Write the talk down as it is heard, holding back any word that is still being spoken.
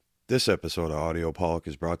This episode of Audio Pollock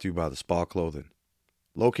is brought to you by The Spa Clothing,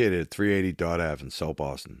 located at 380 Dot Ave in South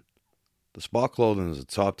Boston. The Spa Clothing is a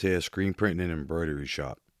top-tier screen printing and embroidery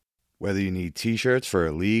shop. Whether you need t-shirts for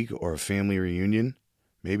a league or a family reunion,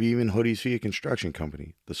 maybe even hoodies for your construction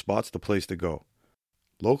company, The Spot's the place to go.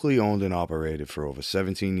 Locally owned and operated for over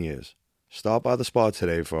 17 years. Stop by The Spot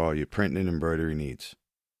today for all your printing and embroidery needs.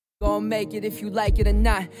 Gonna make it if you like it or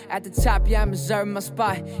not. At the top, yeah, I'm reserving my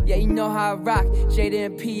spot. Yeah, you know how I rock. Jada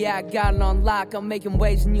and P, I got it on lock. I'm making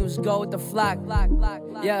waves and you just go with the flock.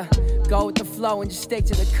 Yeah, go with the flow and just stick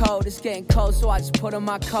to the code. It's getting cold, so I just put on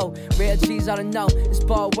my coat. Real G's ought to know. This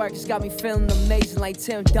ball work has got me feeling amazing. Like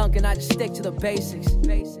Tim Duncan, I just stick to the basics.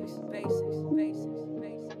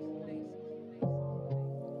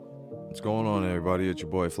 What's going on, everybody? It's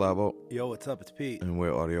your boy Flabo. Yo, what's up? It's Pete. And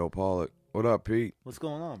we're Audio Pollock. What up, Pete? What's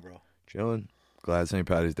going on, bro? Chilling. Glad St.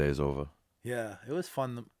 Patty's Day is over. Yeah, it was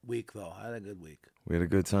fun week, though. I had a good week. We had a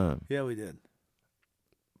good time. Yeah, we did.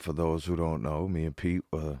 For those who don't know, me and Pete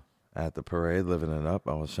were at the parade living it up.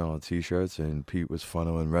 I was selling t-shirts, and Pete was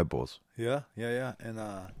funneling RedBulls. Yeah. And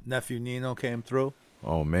nephew Nino came through.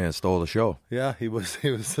 Oh, man, stole the show. Yeah, he was.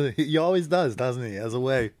 He always does, doesn't he? He has a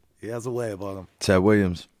way about him. Ted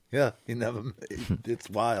Williams. Yeah, he never. It's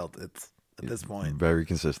wild. It's at this point. Very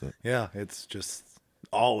consistent. Yeah, it's just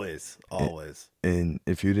always. And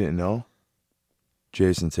if you didn't know,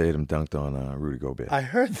 Jason Tatum dunked on Rudy Gobert. I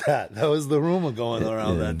heard that. That was the rumor going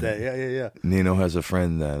around that day. Yeah. Nino has a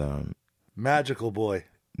friend that magical boy.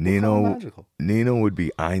 Nino Magical. Nino would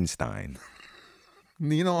be Einstein.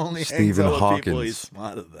 Nino only Stephen hangs out with Hawkins people he's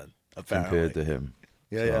smarter than, apparently. Compared to him.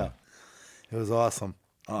 Yeah. It was awesome.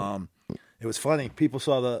 It was funny. People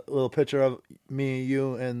saw the little picture of me,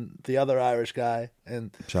 you, and the other Irish guy, and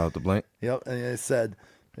Shout out to Blank. Yep, and they said,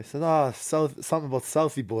 "Oh, something about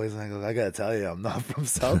Selfie Boys." And I go, "I gotta tell you, I'm not from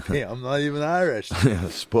Selfie. I'm not even Irish." Yeah,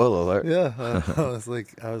 spoiler alert. Yeah, I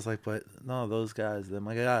was like, but no, those guys, they're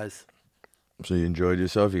my guys. So you enjoyed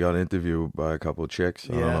yourself. You got interviewed by a couple of chicks.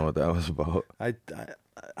 I don't know what that was about. I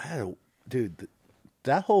had dude,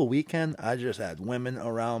 that whole weekend, I just had women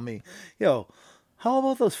around me. Yo, how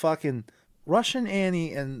about those fucking Russian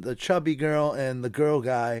Annie and the chubby girl and the girl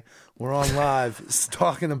guy were on live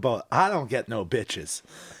talking about, I don't get no bitches.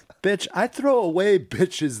 Bitch, I throw away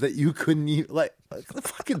bitches that you couldn't even, like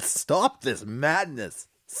fucking stop this madness.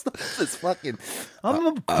 Stop this fucking, I'm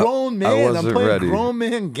a grown man. I'm playing grown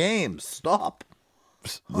man games. Stop.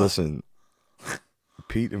 Listen,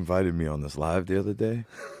 Pete invited me on this live the other day,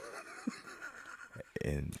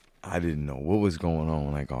 and I didn't know what was going on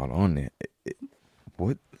when I got on there.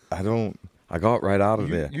 I got right out of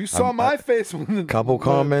there. You saw my face when the couple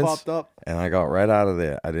comments popped up, and I got right out of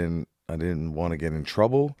there. I didn't want to get in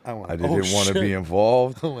trouble. I didn't want to be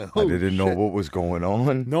involved. I didn't know what was going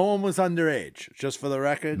on. No one was underage, just for the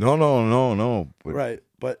record. No. But right,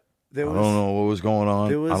 but there was. I don't know what was going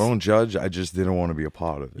on. I don't judge. I just didn't want to be a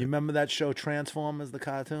part of it. You remember that show Transformers, the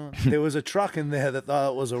cartoon? There was a truck in there that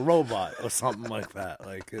thought it was a robot or something like that.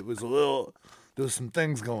 Like it was a little. There was some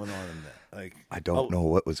things going on in there. Like I don't know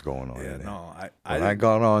what was going on in there. No, when I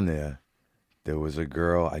got on there was a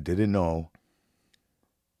girl I didn't know.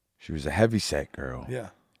 She was a heavyset girl. Yeah.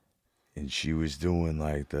 And she was doing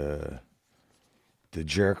like the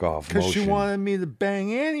jerk off motion. Because she wanted me to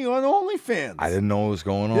bang Annie on OnlyFans. I didn't know what was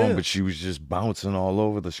going on, but she was just bouncing all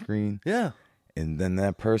over the screen. Yeah. And then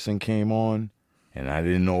that person came on, and I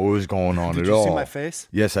didn't know what was going on at all. Did you see my face?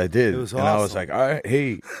 Yes, I did. It was awesome. And I was like, all right,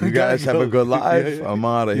 hey, you guys have a good life. Yeah. I'm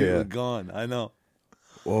out of here. You were gone. I know.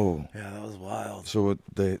 Whoa. Yeah, that was wild. So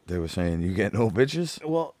they were saying, you get no bitches?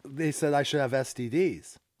 Well, they said I should have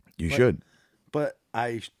STDs. You should. But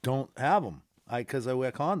I don't have them because I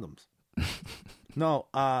wear condoms. No,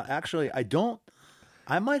 actually, I don't.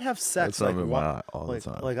 I might have sex all the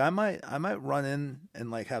time. Like I might run in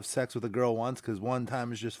and like have sex with a girl once because one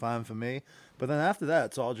time is just fine for me. But then after that,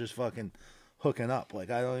 it's all just fucking hooking up.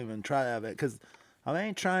 Like I don't even try to have it because I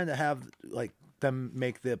ain't trying to have like them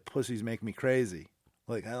make their pussies make me crazy.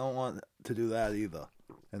 Like I don't want to do that either,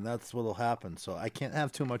 and that's what'll happen. So I can't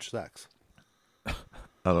have too much sex.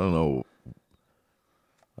 I don't know.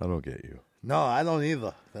 I don't get you. No, I don't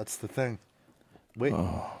either. That's the thing. Wait,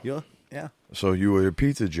 yeah. So you were a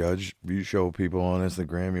pizza judge. You show people on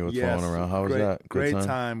Instagram. You were throwing around. How was that? Great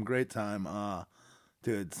time.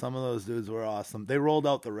 Dude, some of those dudes were awesome. They rolled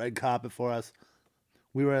out the red carpet for us.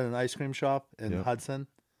 We were at an ice cream shop in Hudson.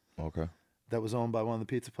 Okay. That was owned by one of the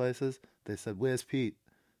pizza places. They said, "Where's Pete?"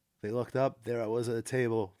 They looked up. There I was at a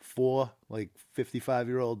table. 4 like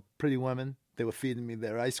 55-year-old pretty women. They were feeding me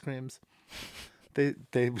their ice creams. They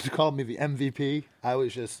called me the MVP. I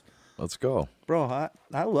was just, let's go, bro.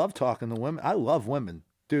 I love talking to women. I love women.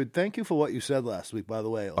 Dude, thank you for what you said last week, by the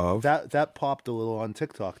way. Of? That popped a little on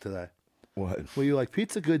TikTok today. What? Well, you're like,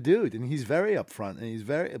 Pete's a good dude, and he's very upfront,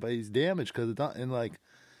 and but he's damaged because and like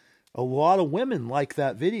a lot of women like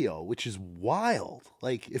that video, which is wild.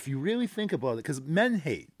 Like if you really think about it, because men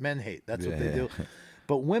hate. That's what they do.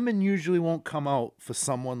 But women usually won't come out for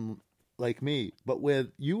someone like me. But where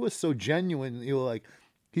you were so genuine, you were like,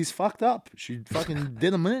 he's fucked up. She fucking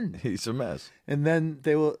did him in. He's a mess. And then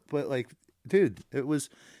they were, but like, dude, it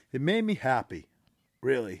made me happy,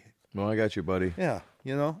 really. Well, I got you, buddy. Yeah,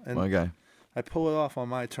 and My guy. I pull it off on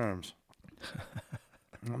my terms.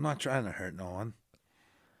 I'm not trying to hurt no one.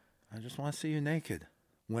 I just want to see you naked.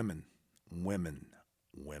 Women.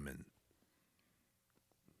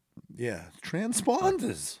 Yeah,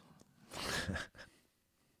 transponders.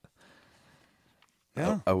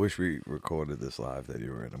 Yeah. I wish we recorded this live that you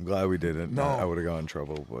were in. I'm glad we didn't. No. I would have got in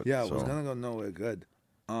trouble. But Yeah, it was going to go nowhere good.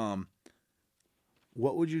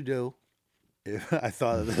 What would you do if I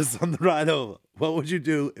thought of this on the ride over? What would you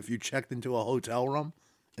do if you checked into a hotel room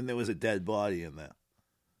and there was a dead body in there?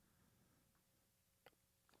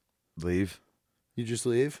 Leave. You just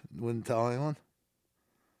leave? Wouldn't tell anyone?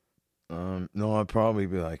 No, I'd probably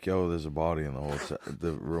be like, "Yo, there's a body in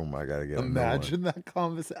the room. I gotta get." Imagine that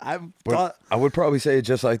conversation. I would probably say it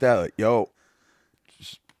just like that. Like, "Yo,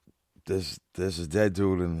 there's a dead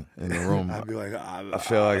dude in the room. I'd be like, I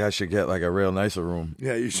feel like I should get like a real nicer room."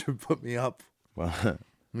 Yeah, you should put me up. Well,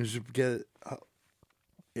 You should get.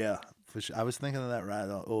 Yeah, for sure. I was thinking of that ride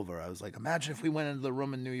over. I was like, imagine if we went into the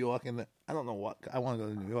room in New York and I don't know what I want to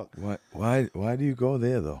go to New York. why do you go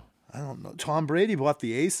there though? I don't know. Tom Brady bought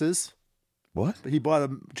the Aces. What? He bought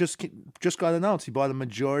just got announced. He bought a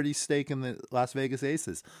majority stake in the Las Vegas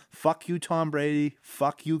Aces. Fuck you, Tom Brady.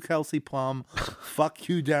 Fuck you, Kelsey Plum. Fuck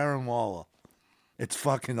you, Darren Waller. It's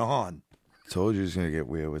fucking on. Told you he's gonna get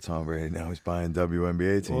weird with Tom Brady. Now he's buying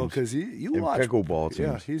WNBA teams. Well, because you and watch pickleball teams.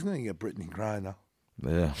 Yeah, he's gonna get Brittany Griner.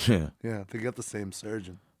 Yeah. Yeah, they got the same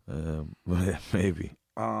surgeon. Maybe.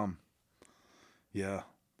 Yeah,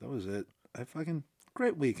 that was it.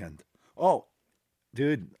 Great weekend. Oh,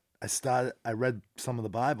 dude, I read some of the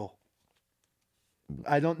Bible.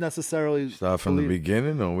 I don't necessarily Start from the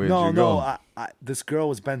beginning, or where'd No, you go? no. This girl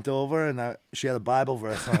was bent over, and she had a Bible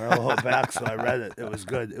verse on her lower back, so I read it. It was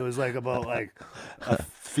good. It was like about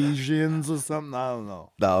Ephesians or something. I don't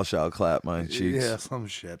know. Thou shalt clap my cheeks. Yeah, some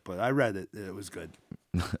shit. But I read it. It was good.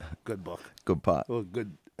 Good book. Good pot. Well,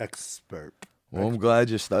 good expert. Well, I'm glad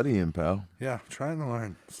you're studying, pal. Yeah, trying to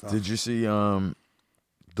learn stuff. Did you see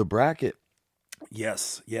the bracket?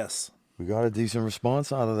 Yes. We got a decent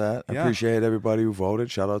response out of that. I Yeah. appreciate everybody who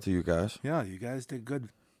voted. Shout out to you guys. Yeah, you guys did good.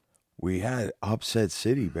 We had upset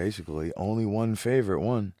city, basically. Only one favorite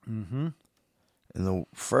won. Mm-hmm. And the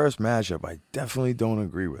first matchup, I definitely don't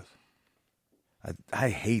agree with. I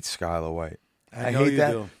hate Skylar White. I know hate you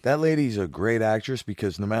that. do. That lady's a great actress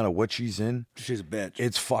because no matter what she's in, She's a bitch.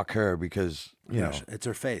 it's fuck her because, you know. It's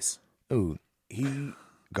her face. Dude, he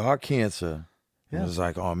got cancer and Yeah. was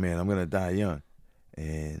like, oh, man, I'm going to die young.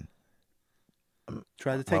 And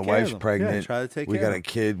Try to my take care of wife's them. pregnant. Yeah, try to take we care got of a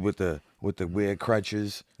kid with the weird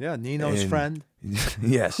crutches. them. Yeah, Nino's And- friend.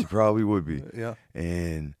 Yes, he probably would be. Yeah.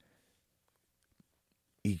 And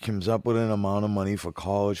he comes up with an amount of money for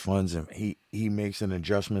college funds, and he makes an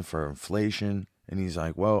adjustment for inflation. And he's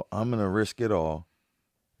like, well, I'm going to risk it all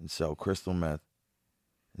and sell crystal meth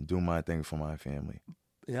and do my thing for my family.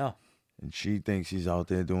 Yeah. And she thinks he's out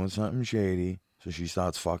there doing something shady. So she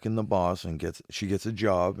starts fucking the boss and gets a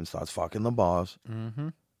job and starts fucking the boss. Mm-hmm.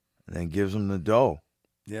 And then gives him the dough.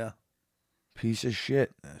 Yeah. Piece of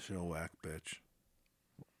shit. Yeah, she's a whack bitch.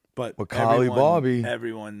 But With Collie Bobby,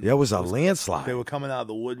 everyone. It was a landslide. They were coming out of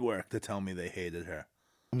the woodwork to tell me they hated her.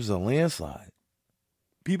 It was a landslide.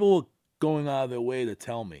 People were going out of their way to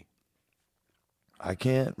tell me. I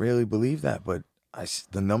can't really believe that, but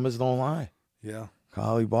the numbers don't lie. Yeah.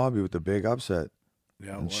 Collie Bobby with the big upset.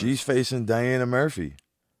 Yeah. And she's facing Diana Murphy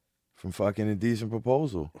from fucking Indecent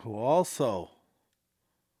Proposal. Who also.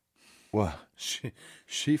 What?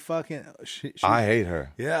 She fucking. She I hate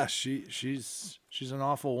her. Yeah, she's an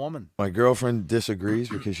awful woman. My girlfriend disagrees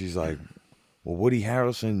because she's like, well, Woody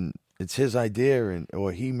Harrelson, it's his idea,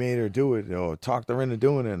 or he made her do it, or talked her into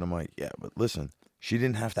doing it. And I'm like, yeah, but listen, she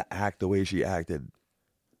didn't have to act the way she acted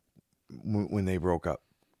when they broke up.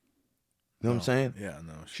 You know what I'm saying? Yeah,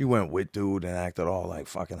 no. She went with dude and acted all like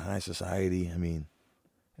fucking high society. I mean,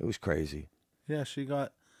 it was crazy. Yeah, she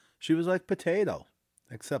was like Potato,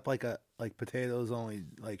 except like Potato's only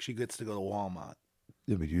like she gets to go to Walmart.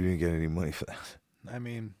 Yeah, but you didn't get any money for that. I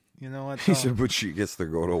mean, you know what? He said, but she gets to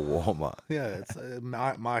go to Walmart. Yeah, it's a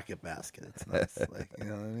market basket. It's nice. Like, you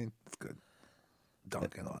know what I mean? It's good.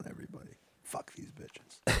 dunking on everybody. Fuck these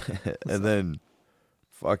bitches. And then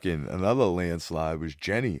fucking another landslide was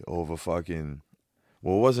Jenny over fucking.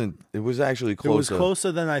 Well, it was actually closer. It was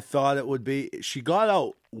closer than I thought it would be. She got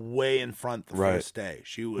out way in front the first day.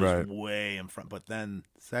 She was way in front. But then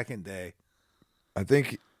second day. I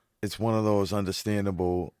think it's one of those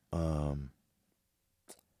understandable.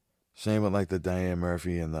 Same with like the Diane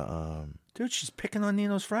Murphy and the. Dude, she's picking on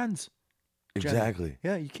Nino's friends. Exactly.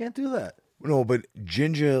 Jenny. Yeah, you can't do that. No, but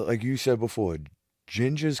Ginger, like you said before,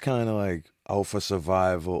 Ginger's kind of like out for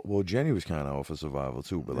survival. Well, Jenny was kind of out for survival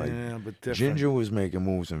too, but like but Ginger was making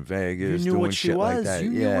moves in Vegas, you knew doing what she shit was. like that. You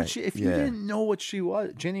knew yeah, what she. If you didn't know what she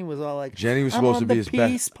was, Jenny was all like, Jenny was supposed to be his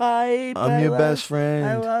peace pipe. I'm your best friend.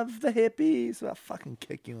 I love the hippies. I'll fucking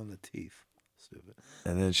kick you in the teeth. Stupid.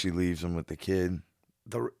 And then she leaves him with the kid.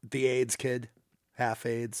 The AIDS kid. Half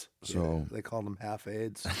AIDS. So they called him half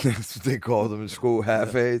AIDS. That's what they called him in school,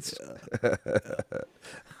 half AIDS.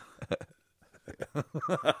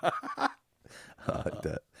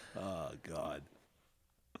 Oh, God.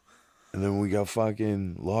 And then we got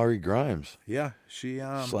fucking Laurie Grimes. Yeah, she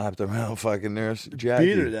slapped around fucking Nurse Jackie.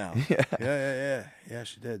 Beat her down. Yeah,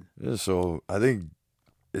 she did. Yeah, so I think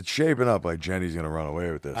it's shaping up like Jenny's going to run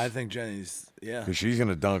away with this. I think Jenny's, because she's going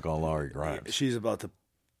to dunk on Laurie Grimes.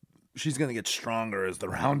 She's going to get stronger as the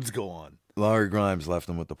rounds go on. Laurie Grimes left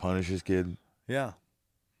him with the Punisher's kid. Yeah.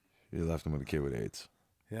 She left him with a kid with AIDS.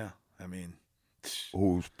 Yeah, I mean.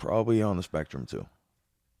 Who's probably on the spectrum, too.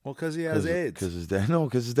 Well, because he has AIDS. Because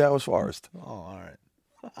his dad was Forrest. Oh, all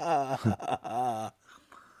right.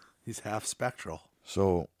 He's half spectral.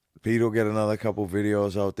 So, Pete will get another couple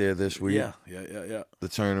videos out there this week. Yeah. The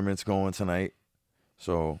tournament's going tonight.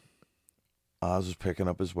 So, Oz is picking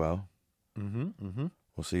up as well. Mm-hmm.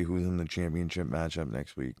 We'll see who's in the championship matchup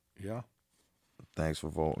next week. Yeah. Thanks for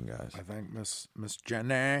voting, guys. I think Miss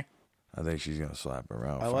Jenny. I think she's going to slap her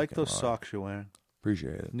around. I like those socks you're wearing.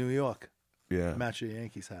 Appreciate it. New York. Yeah. Match your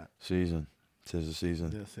Yankees hat. Season. 'Tis the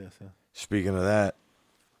season. Yes. Speaking of that,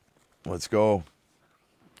 let's go.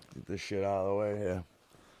 Get this shit out of the way here.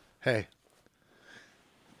 Hey.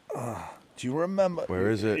 Do you remember? Where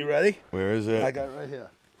is it? You ready? Where is it? I got it right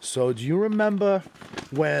here. So, do you remember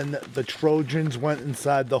when the Trojans went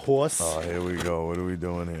inside the horse? Oh, here we go. What are we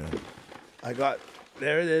doing here?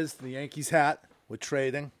 There it is, the Yankees hat. We're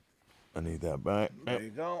trading. I need that back. There you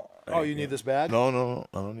go. You need this bag? No.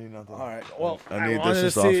 I don't need nothing. All right. Well, I need wanted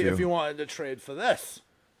this to off see you. if you wanted to trade for this.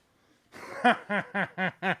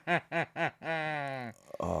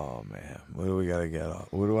 Oh, man. What do we got to get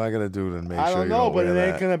off? What do I got to do to make sure I don't you know, don't but wear it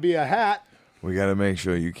ain't that? going to be a hat. We got to make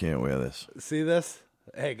sure you can't wear this. See this?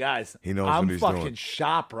 Hey, guys. He knows I'm what he's fucking doing.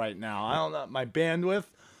 sharp right now. I don't know. My bandwidth,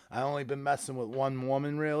 I only been messing with one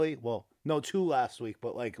woman, really. Well, no, two last week,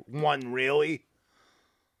 but like one, really.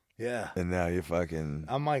 Yeah. And now you're fucking...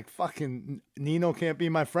 I'm like, fucking Nino can't be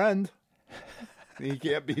my friend. He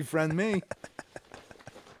can't befriend me.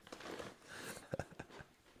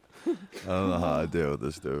 I don't know how I deal with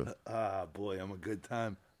this dude. Ah, boy, I'm a good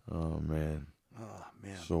time. Oh, man. Oh,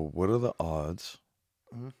 man. So what are the odds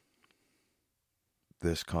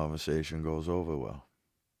this conversation goes over well?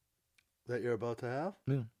 That you're about to have?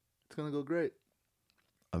 Yeah. It's going to go great.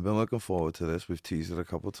 I've been looking forward to this. We've teased it a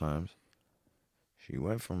couple times. She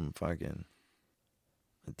went from fucking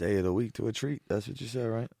a day of the week to a treat. That's what you said,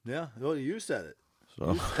 right? Yeah. Well, you said it.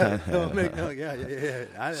 So, Yeah.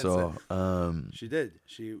 I didn't say it. She did.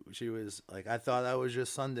 She was like, I thought I was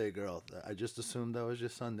just Sunday girl. I just assumed I was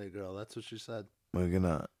just Sunday girl. That's what she said.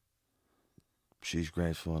 She's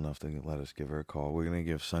graceful enough to let us give her a call. We're gonna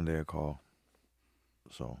give Sunday a call.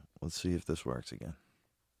 So let's see if this works again.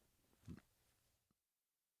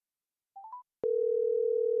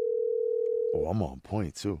 Oh, I'm on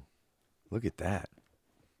point too. Look at that.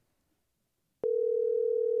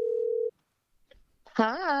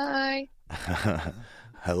 Hi.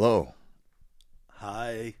 Hello.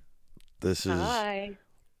 Hi. This is Hi.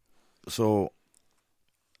 so.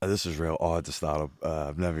 This is real odd to start.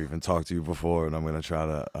 I've never even talked to you before, and I'm gonna try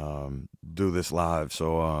to do this live.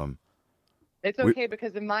 So It's okay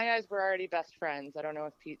because in my eyes, we're already best friends. I don't know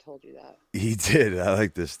if Pete told you that. he did. I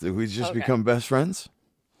like this. Did we just become best friends?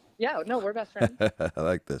 Yeah, no, we're best friends. I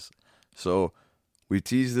like this. So we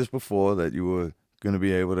teased this before that you were going to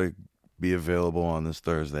be able to be available on this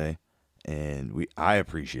Thursday, and I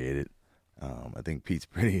appreciate it. I think Pete's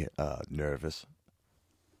pretty nervous.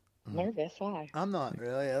 Nervous? Why? I'm not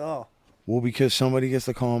really at all. Well, because somebody gets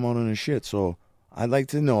to call him out on his shit. So I'd like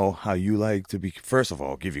to know how you like to be. First of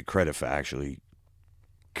all, give you credit for actually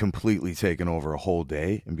completely taking over a whole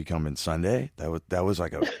day and becoming Sunday. That was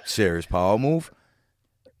like a serious power move.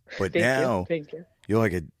 But Thank now you. Thank you.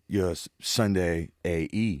 you're your Sunday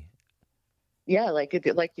AE. Yeah, like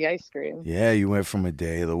the ice cream. Yeah, you went from a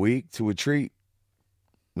day of the week to a treat.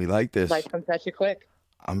 We like this. Life comes at you quick.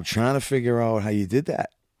 I'm trying to figure out how you did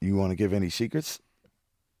that. You want to give any secrets?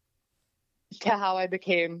 To how I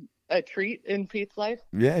became a treat in Pete's life.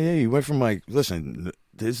 Yeah. You went from like, listen,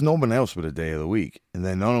 there's no one else but a day of the week. And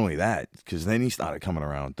then not only that, because then he started coming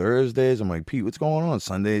around Thursdays. I'm like, Pete, what's going on?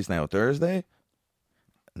 Sunday's now Thursday?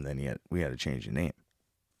 And then we had to change the name.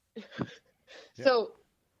 So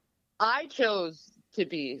I chose to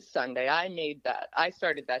be Sunday. I made that. I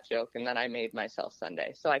started that joke, and then I made myself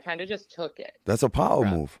Sunday. So I kind of just took it. That's a power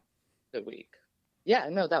move. The week. Yeah,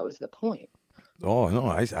 no, that was the point. Oh, no,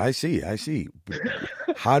 I see.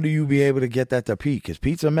 How do you be able to get that to Pete? Because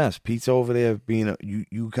Pete's a mess. Pete's over there being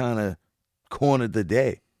you kind of cornered the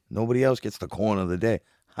day. Nobody else gets the corner of the day.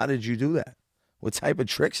 How did you do that? What type of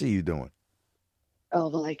tricks are you doing? Oh,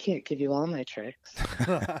 well, I can't give you all my tricks. She's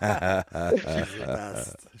the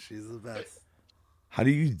best. She's the best. How do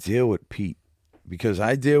you deal with Pete? Because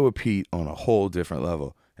I deal with Pete on a whole different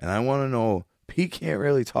level. And I want to know, Pete can't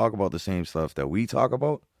really talk about the same stuff that we talk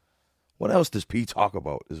about. What else does Pete talk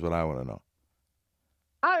about is what I want to know.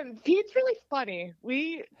 Pete's really funny.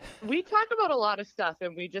 We talk about a lot of stuff,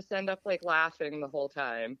 and we just end up like laughing the whole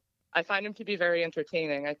time. I find him to be very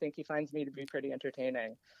entertaining. I think he finds me to be pretty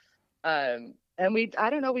entertaining. And I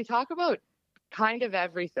don't know, we talk about kind of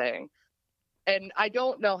everything. And I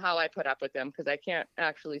don't know how I put up with him because I can't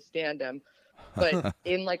actually stand him, but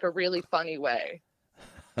in like a really funny way.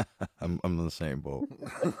 I'm in the same boat.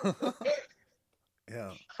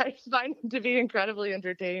 Yeah. I find him to be incredibly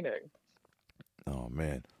entertaining. Oh,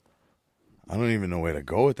 man. I don't even know where to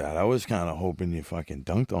go with that. I was kind of hoping you fucking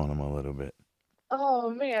dunked on him a little bit. Oh,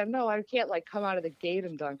 man, no, I can't like come out of the gate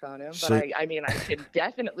and dunk on him. But So- I mean, I can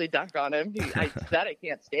definitely dunk on him. I said I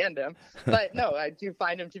can't stand him. But no, I do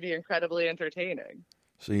find him to be incredibly entertaining.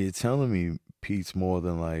 So you're telling me Pete's more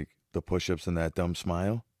than like the push-ups and that dumb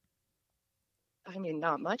smile? I mean,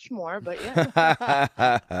 not much more, but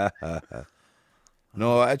yeah.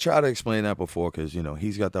 No, I tried to explain that before because,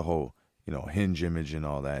 he's got the whole, hinge image and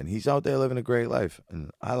all that. And he's out there living a great life.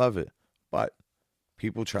 And I love it. But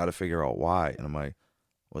people try to figure out why. And I'm like,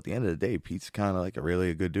 well, at the end of the day, Pete's kind of like a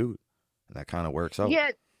good dude. And that kind of works out.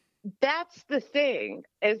 Yeah, that's the thing.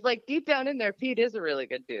 Is like deep down in there, Pete is a really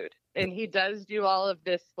good dude. And he does do all of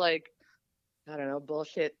this, like, I don't know,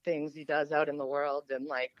 bullshit things he does out in the world. And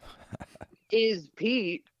like, is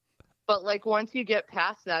Pete. But like once you get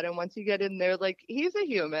past that and once you get in there, like he's a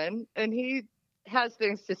human and he has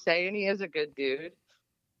things to say and he is a good dude.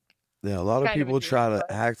 Yeah, a lot of Kind of people a try to douchebag.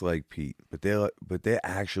 act like Pete, but they're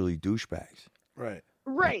actually douchebags. Right.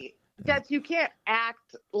 Right. That's you can't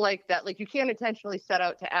act like that. Like you can't intentionally set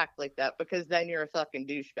out to act like that because then you're a fucking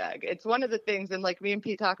douchebag. It's one of the things, and like me and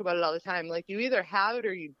Pete talk about it all the time. Like you either have it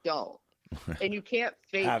or you don't, and you can't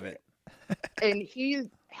fake Have it. And he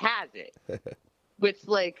has it, which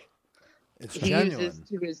like It's he genuine. uses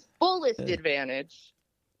to his fullest advantage.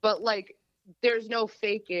 But like, there's no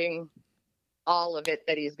faking all of it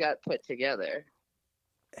that he's got put together.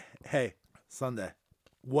 Hey, Sunday.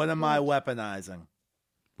 What am I weaponizing?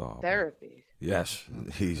 Oh, Therapy. yes,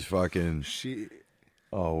 he's fucking. She.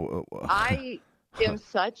 I am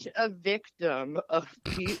such a victim of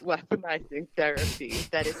Pete weaponizing therapy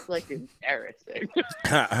that it's like embarrassing.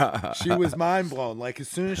 She was mind blown. Like as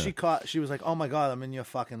soon as she caught, she was like, "Oh my god, I'm in your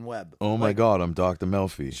fucking web." Oh my God, I'm Dr.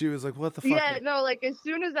 Melfi. She was like, "What the fuck?" Yeah, no, like as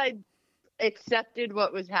soon as I accepted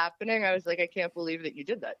what was happening, I was like, I can't believe that you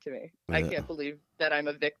did that to me. I Yeah. can't believe that I'm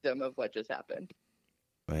a victim of what just happened.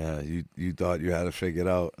 Yeah, you thought you had it figured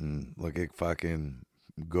out, and look at fucking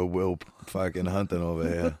Goodwill fucking hunting over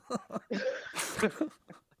here.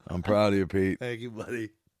 I'm proud of you, Pete. Thank you,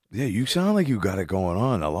 buddy. Yeah, you sound like you got it going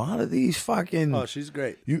on. A lot of these fucking. Oh, she's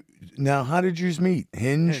great. Now, how did you meet?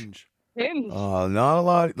 Hinge? Hinge. Hinge. Not a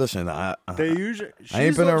lot. Listen, I They usually.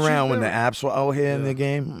 ain't been around when the apps were out here in the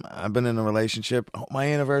game. I've been in a relationship. Oh, my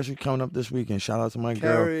anniversary coming up this weekend. Shout out to my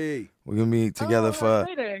girl. Carrie. We're gonna be together for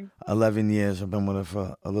exciting. 11 years. I've been with her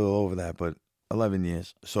for a little over that, but 11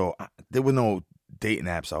 years. So there were no dating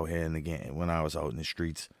apps out here in the game when I was out in the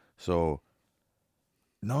streets. So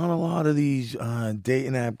not a lot of these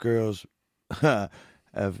dating app girls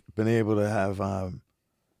have been able to have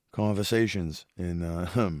conversations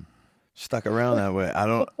and stuck around that way.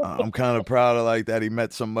 I'm kind of proud of like that he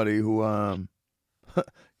met somebody who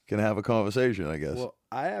can have a conversation, I guess. Well,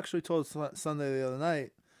 I actually told Sunday the other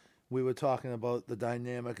night, we were talking about the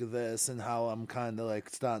dynamic of this and how I'm kind of like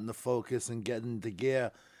starting to focus and get into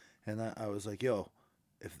gear. And I was like, yo,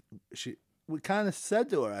 if we kind of said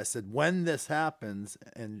to her, I said, when this happens,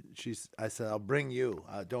 and I said, I'll bring you.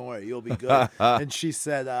 Don't worry, you'll be good. And she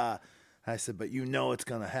said, I said, but you know it's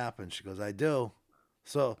going to happen. She goes, I do.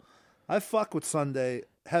 So I fuck with Sunday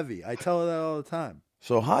heavy. I tell her that all the time.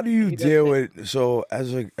 So how do you deal with, so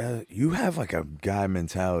you have like a guy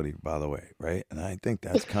mentality, by the way, right? And I think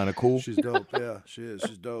that's kind of cool. She's dope. Yeah, she is.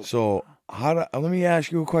 She's dope. So let me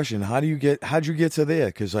ask you a question. How'd you get to there?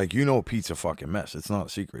 Because like, Pete's a fucking mess. It's not a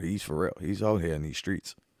secret. He's for real. He's out here in these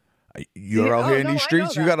streets. You're out here in these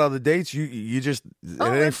streets. You got other dates. You just, it ain't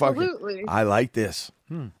absolutely. Fucking. I like this.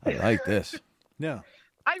 I like this. Yeah.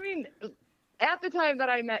 I mean, at the time that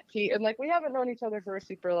I met Pete, and like we haven't known each other for a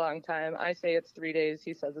super long time. I say it's 3 days.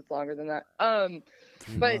 He says it's longer than that.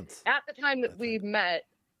 3 months. At the time that we met,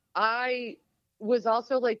 I was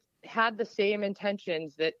also like had the same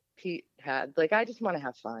intentions that Pete had. Like, I just want to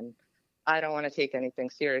have fun. I don't want to take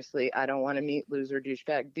anything seriously. I don't want to meet loser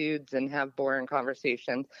douchebag dudes and have boring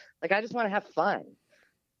conversations. Like, I just want to have fun.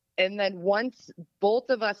 And then once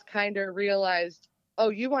both of us kind of realized, oh,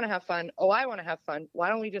 you want to have fun. Oh, I want to have fun. Why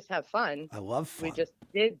don't we just have fun? I love fun. We just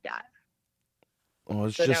did that.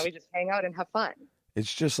 Well, now we just hang out and have fun.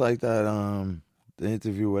 It's just like that, the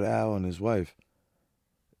interview with Al and his wife.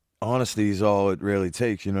 Honesty is all it really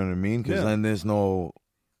takes, you know what I mean? Because then there's no,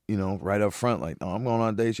 right up front, like, no, I'm going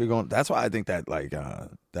on dates, you're going. That's why I think that, like,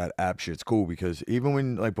 that app shit's cool, because even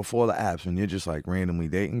when, like, before the apps, when you're just, like, randomly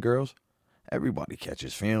dating girls, everybody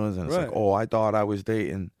catches feelings, and it's like, oh, I thought I was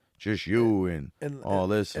dating just you and all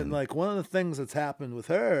this. And like, one of the things that's happened with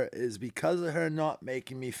her is because of her not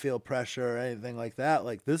making me feel pressure or anything like that.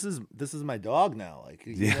 Like, this is my dog now. Like,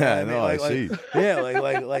 I see. Yeah,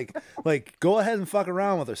 like go ahead and fuck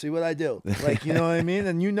around with her. See what I do. Like, you know what I mean?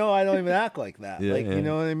 And I don't even act like that. You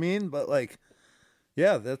know what I mean? But like,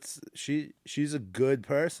 yeah, she's a good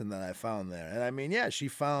person that I found there. And I mean, yeah, she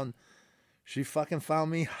fucking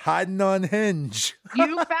found me hiding on Hinge.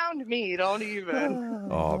 You found me, don't even.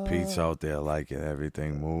 Oh, Pete's out there like it,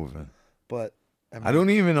 everything moving. But I don't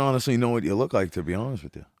even honestly know what you look like, to be honest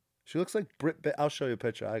with you. She looks like I'll show you a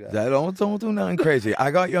picture. I got. Don't do nothing crazy.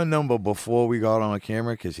 I got your number before we got on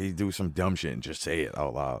camera because he'd do some dumb shit and just say it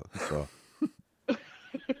out loud. So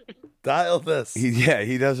dial this.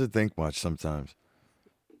 He doesn't think much sometimes.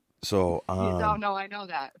 So no, I know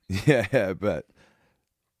that. Yeah, I bet.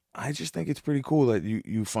 I just think it's pretty cool that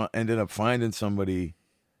you ended up finding somebody,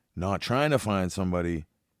 not trying to find somebody,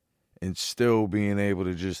 and still being able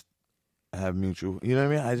to just have mutual. You know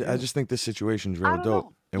what I mean? I just think this situation's real dope,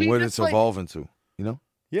 know. And what it's evolving to. You know?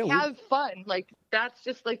 Yeah. Have fun. Like, that's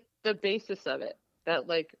just like the basis of it. That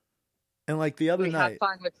like. And like the other night, have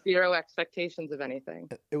fun with zero expectations of anything.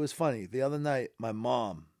 It was funny. The other night, my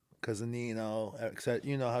mom, because of except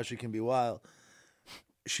how she can be wild.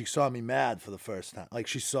 She saw me mad for the first time. Like,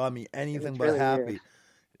 she saw me anything but happy. Weird.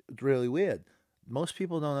 It's really weird. Most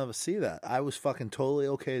people don't ever see that. I was fucking totally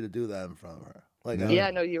okay to do that in front of her. Like,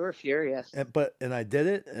 no, you were furious. And I did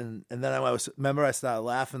it, and then I started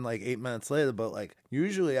laughing like 8 minutes later. But like,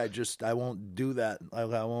 usually I won't do that.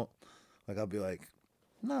 Like, I'll be like,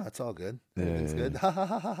 no, it's all good. Everything's good. Ha ha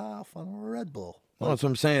ha ha ha. Fun RedBull. Well, that's what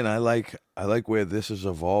I'm saying. I like where this is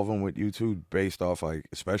evolving with you two, based off, like,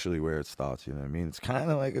 especially where it starts. You know what I mean? It's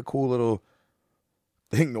kind of like a cool little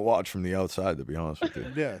thing to watch from the outside, to be honest with you.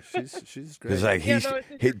 Yeah, she's great. Because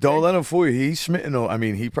like don't let him fool you. He's smitten. I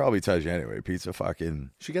mean, he probably tells you anyway. Pete's a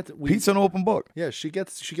fucking. Pete's an open book. Yeah, she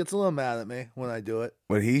gets a little mad at me when I do it.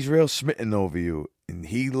 But he's real smitten over you, and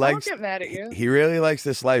he likes. I don't get mad at you. He really likes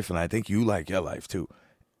this life, and I think you like your life too.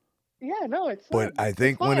 Yeah, no, it's. But I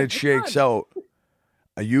think when it shakes out.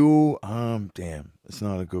 Are you damn, it's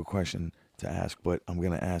not a good question to ask, but I'm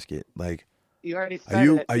gonna ask it. Like, you already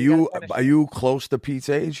started are you close to Pete's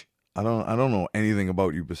age? I don't know anything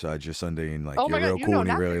about you besides your Sunday, and like, you're real cool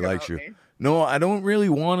and he really likes you. No, I don't really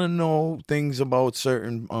want to know things about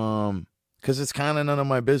certain because it's kind of none of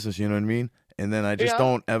my business, you know what I mean? And then I just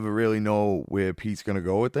don't ever really know where Pete's gonna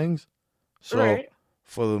go with things. So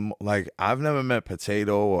I've never met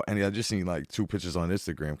Potato or any. I just seen like 2 pictures on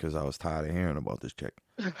Instagram because I was tired of hearing about this chick.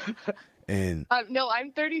 And no,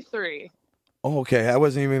 I'm 33. Oh, okay. I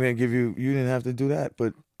wasn't even gonna give you. You didn't have to do that,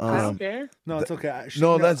 but I don't care. No, it's okay.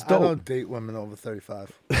 That's dope. I don't date women over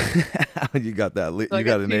 35. You got that. So you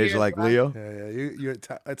got an age like Leo. Yeah.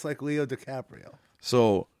 It's like Leo DiCaprio.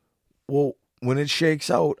 So, well, when it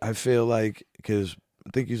shakes out, I feel like because I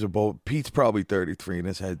think he's Pete's probably 33 in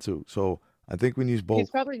his head too. So. I think when he's both... He's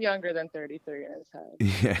probably younger than 33 in his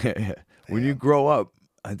head. Yeah. When you grow up,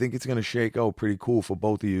 I think it's going to shake out pretty cool for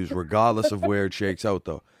both of you, regardless of where it shakes out,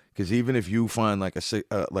 though. Because even if you find like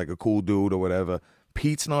a cool dude or whatever,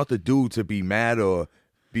 Pete's not the dude to be mad or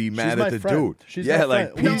be mad my at the friend. dude. She's yeah, my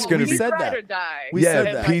like friend. Pete's No, gonna we be said ride that. or die. We said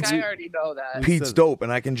And, that. like, Pete's- I already know that. Pete's dope,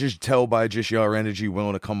 and I can just tell by just your energy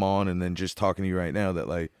willing to come on, and then just talking to you right now that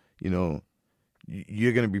like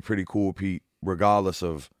you're gonna be pretty cool, Pete, regardless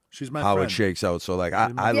of She's my how friend. it shakes out. So like I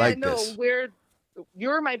Yeah, like no, this.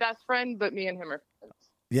 you're my best friend, but me and him are friends.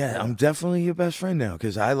 Yeah, I'm definitely your best friend now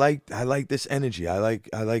because I like this energy. I like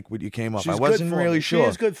what you came up. She's I wasn't good for really me. sure. She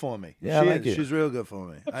is good for me. Yeah, I she like is. it. She's real good for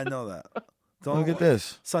me. I know that. Don't Look at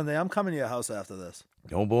this. Sunday, I'm coming to your house after this.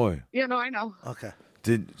 Oh boy. Yeah, no, I know. Okay.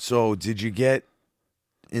 Did you get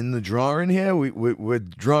in the drawing here? We're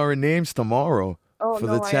drawing names tomorrow Oh, for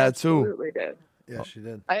no, the tattoo. I absolutely did. Yeah, she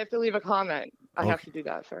did. I have to leave a comment. I have Okay. to do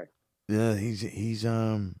that first. Yeah, he's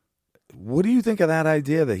what do you think of that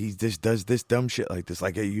idea that he just does this dumb shit like this?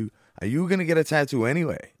 Like, are you gonna get a tattoo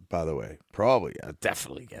anyway? By the way, probably. I'll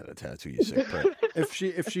definitely get a tattoo. You sick prick. If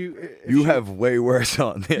she, You have way worse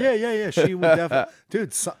on there. yeah. She would definitely,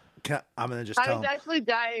 dude. I'm gonna just I tell was him. actually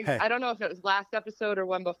dying. Hey. I don't know if it was last episode or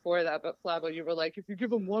one before that, but Flabo, you were like, if you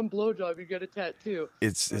give him one blowjob, you get a tattoo.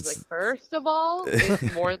 It's I was like, first of all,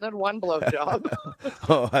 it's more than one blowjob.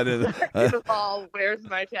 oh, I didn't. Second of all, where's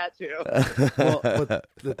my tattoo? Well, but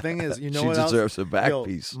the thing is, you know She what else? deserves a back Yo,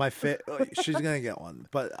 piece. She's gonna get one.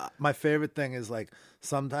 But my favorite thing is like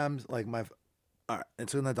sometimes like all right,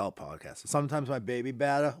 it's an adult podcast. Sometimes my baby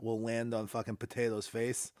batter will land on fucking Potato's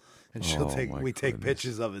face, and she'll Oh, my take goodness.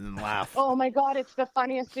 pictures of it and laugh. Oh my God, it's the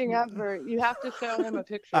funniest thing ever. You have to show him a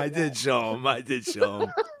picture. I of did that. show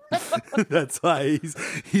him. That's why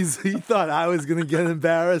he thought I was gonna get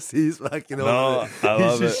embarrassed. He's like, No, I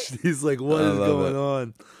love He's like, what I is love going it.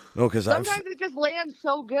 on? No, because Sometimes it just lands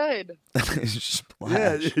so good. it's Yeah,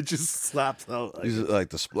 splash. it just slaps out. These are like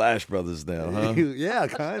the Splash Brothers now, huh? Yeah,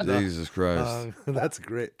 kind of. Jesus Christ. That's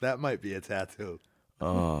great. That might be a tattoo.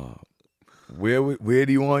 Where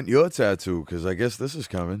do you want your tattoo? Because I guess this is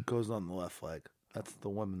coming. Goes on the left leg. That's the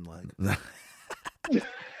woman leg.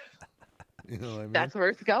 You know what I mean? That's where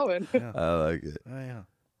it's going. I like it. Oh, yeah.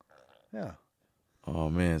 Yeah. Oh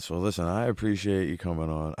man. So listen, I appreciate you coming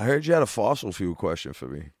on. I heard you had a fossil fuel question for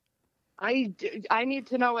me. I need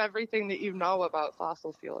to know everything that you know about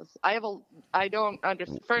fossil fuels. I don't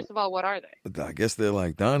understand. First of all, what are they? I guess they're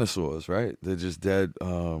like dinosaurs, right? They're just dead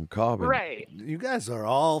carbon. Right. You guys are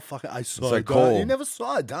all fucking. I saw It's like a dinosaur. coal. You never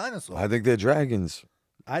saw a dinosaur. I think they're dragons.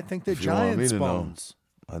 I think they're If you want me giants' to know. bones.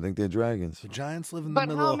 I think they're dragons. The giants live in the But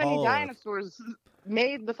middle how of many Hollow. dinosaurs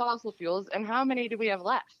made the fossil fuels, and how many do we have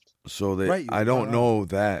left? So they, Right, you I don't run know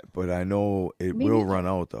that, but I know it Me will neither. run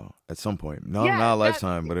out though at some point. Not Yeah, in our that-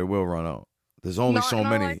 lifetime, but it will run out. There's only Not so in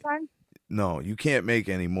our many. lifetime? No, you can't make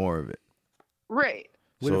any more of it. Right.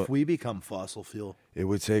 What So if we become fossil fuel? it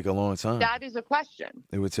would take a long time. That is a question.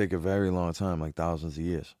 It would take a very long time, like thousands of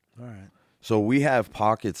years. All right. So we have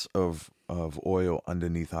pockets of oil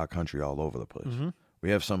underneath our country all over the place. Mm-hmm. We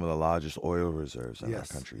have some of the largest oil reserves in our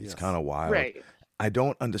Yes, country. It's yes. kind of wild. Right. I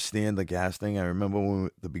don't understand the gas thing. I remember when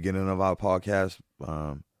the beginning of our podcast,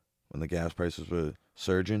 when the gas prices were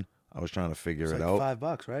surging, I was trying to figure It's it like out.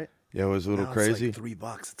 $5, right? Yeah, it was a little Now crazy. It's like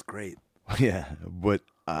 $3. It's great. Yeah, but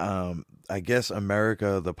I guess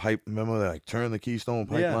America, the pipe, remember they like turned the Keystone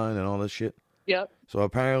Pipeline and all this shit? Yep. So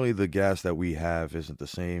apparently the gas that we have isn't the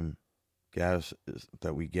same gas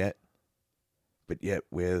that we get, but yet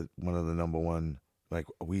we're one of the number one, like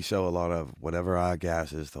we sell a lot of whatever our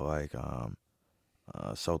gas is to like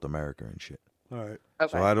South America and shit. All right.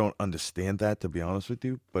 Okay. So I don't understand that, to be honest with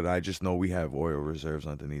you, but I just know we have oil reserves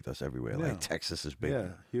underneath us everywhere. Yeah. Like Texas is big. Yeah,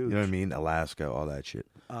 huge. You know what I mean? Alaska, all that shit.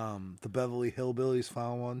 The Beverly Hillbillies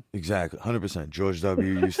found one. Exactly, 100%. George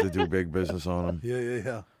W. used to do big business on them.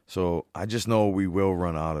 Yeah. So I just know we will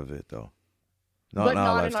run out of it, though. Not But in our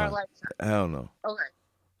not lifetime. in our lifetime. Hell no. Okay.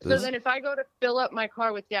 So This- then if I go to fill up my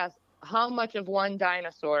car with gas, how much of one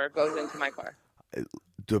dinosaur goes into my car?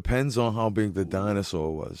 Depends on how big the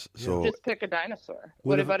dinosaur was. So Just pick a dinosaur. What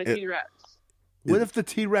What if about a it- T-Rex? What if the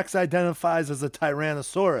T-Rex identifies as a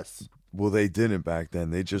Tyrannosaurus? well, they didn't back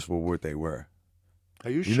then. They just were what they were. Are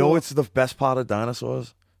you sure? You know what's the best part of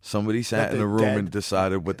dinosaurs? Somebody sat That in a they're room dead? and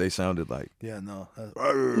decided what they sounded like. Yeah, no.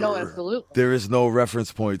 No, absolutely. There is no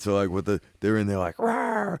reference point to like what they're in there like,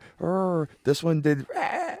 "Rawr, rawr, this one did,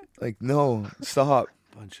 rah." Like, no, stop.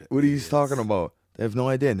 Bunch of What are you idiots. talking about? They have no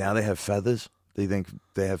idea. Now they have feathers. They think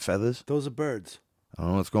they have feathers. Those are birds. I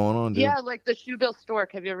don't know what's going on, dude. Yeah, like the shoebill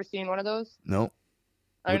stork. Have you ever seen one of those? No.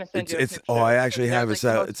 I'm gonna send you. It's- a picture. oh, I actually They're have it like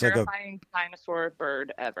set- the most it's like a- terrifying dinosaur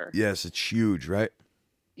bird ever. Yes, it's huge, right?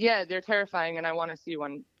 Yeah, they're terrifying, and I want to see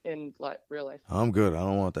one in real life. I'm good. I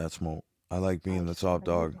don't want that smoke. I like being the top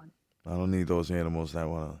dog. I don't need those animals that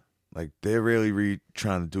want to, like, they're really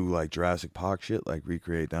trying to do, like, Jurassic Park shit, like,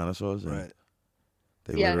 recreate dinosaurs. And Right.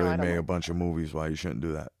 They Yeah, no, literally I don't made a like bunch of movies. Why you shouldn't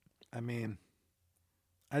do that? I mean,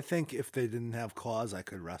 I think if they didn't have claws, I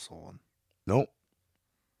could wrestle one. Nope.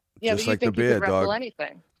 Yeah, Just but you like the think you bear, could wrestle dog.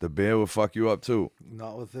 anything. The bear will fuck you up too.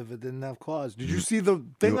 Not with if it didn't have claws. Did you see the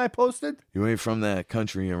thing I posted? You ain't from that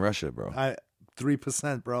country in Russia, bro.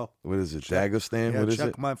 3%, bro. What is it? Dagestan? Yeah, What is check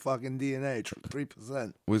it? my fucking DNA.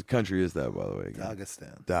 3%. What country is that, by the way? Again?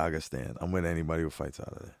 Dagestan. Dagestan. I'm with anybody who fights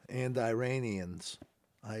out of there. And Iranians.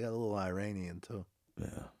 I got a little Iranian, too. Yeah.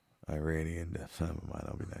 Iranian. Never mind.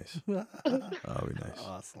 I'll be nice. I'll be nice.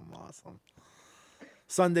 Awesome.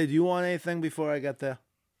 Sunday, do you want anything before I get there?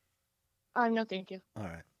 No, thank you. All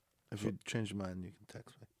right. If you change your mind, you can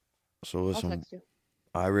text me. So I'll listen, text you.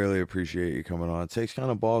 I really appreciate you coming on. It takes kind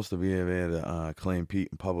of balls to be able to claim Pete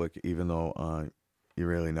in public, even though you're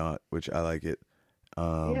really not, which I like it.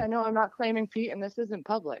 Yeah, no, I'm not claiming Pete, and this isn't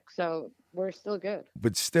public, so we're still good.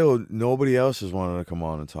 But still, nobody else has wanted to come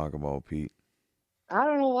on and talk about Pete. I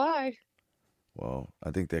don't know why. Well,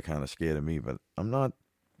 I think they're kind of scared of me, but I'm not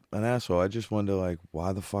an asshole. I just wonder, like,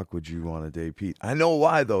 why the fuck would you want to date Pete? I know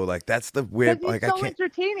why, though. Like, that's the weird. Because Like, he's so I can't.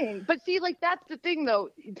 entertaining. But see, like, that's the thing, though.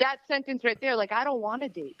 That sentence right there, like, I don't want to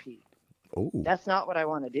date Pete. Oh. That's not what I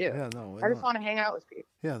want to do. Yeah, no. I just want to hang out with Pete.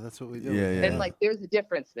 Yeah, that's what we do. Yeah. And, like, there's a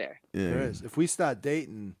difference there. Yeah. There is. If we start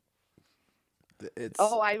dating, it's...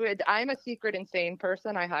 Oh, I'm a secret insane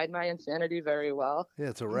person. I hide my insanity very well. Yeah,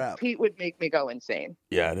 it's a wrap. Pete would make me go insane.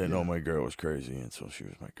 Yeah, I didn't know my girl was crazy until she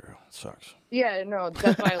was my girl. It sucks. Yeah, no,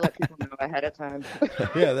 that's why I let people know ahead of time.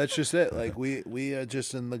 Yeah, that's just it. Like, we are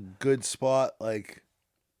just in the good spot. Like,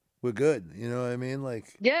 we're good. You know what I mean?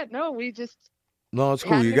 Like... Yeah, no, we just... No, it's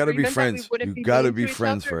cool. had You an got to be agreement that friends. we wouldn't You got to mean be each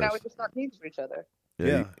friends other. Now we're first. just not mean to each other.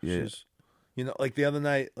 Yeah. she's, you know, like the other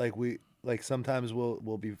night, like sometimes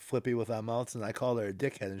we'll be flippy with our mouths, and I called her a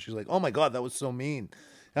dickhead, and she's like, "Oh my god, that was so mean."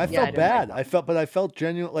 And I Yeah, I felt didn't like bad. that. I felt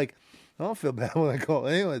genuine. Like, I don't feel bad when I call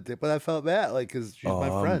anyone a dick, but I felt bad, like, because she's my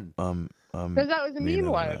friend. Because that was a mean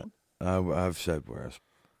one. I've said worse.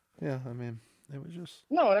 Yeah, I mean, it was just.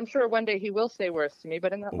 No, and I'm sure one day he will say worse to me,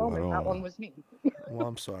 but in that Oh, I moment, don't that know. one was mean. Well,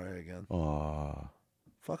 I'm sorry again. Aw.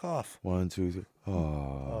 Fuck off. 1, 2, 3.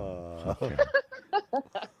 Okay.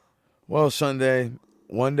 Well, Sunday,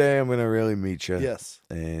 one day I'm gonna really meet you. Yes.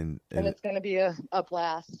 And And it's going to be a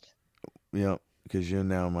blast. you know, because you're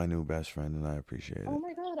now my new best friend, and I appreciate it. Oh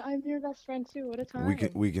my God, I'm your best friend too. What a time.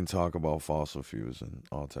 We can talk about fossil fuels and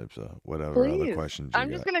all types of whatever other Please. questions you I'm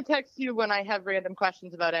got. just going to text you when I have random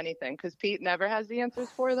questions about anything because Pete never has the answers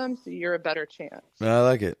for them, so you're a better chance. I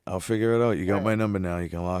like it. I'll figure it out. You got All my right. number now. You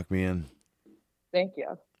can lock me in. Thank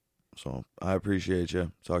you. So I appreciate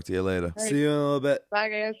you. Talk to you later. All right. See you in a little bit. Bye,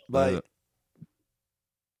 guys. Bye. Later.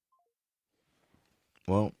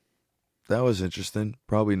 Well, that was interesting.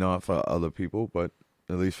 Probably not for other people, but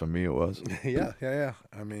at least for me it was. Yeah.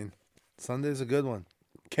 I mean, Sunday's a good one.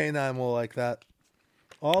 K9 will like that.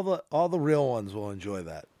 All the real ones will enjoy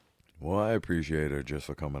that. Well, I appreciate her just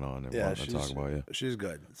for coming on and Yeah, wanting to talk about you. She's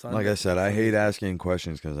good. Like I said, I hate asking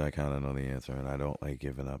questions because I kind of know the answer, and I don't like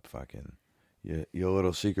giving up fucking your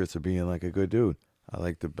little secrets of being like a good dude. I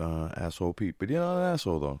like the asshole Pete, but you're not an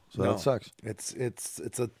asshole though, so No. that sucks.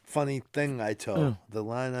 It's a funny thing I toe. Yeah. The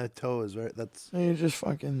line I toe is very. That's And you just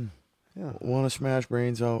fucking yeah. want to smash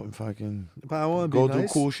brains out and fucking But I want to go be do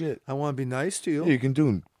nice. cool shit. I want to be nice to you. Yeah,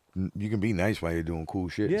 you can be nice while you're doing cool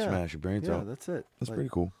shit and smash your brains yeah, out. that's it. That's Like, pretty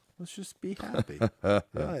cool. Let's just be happy.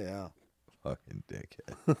 yeah. Fucking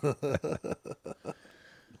dickhead.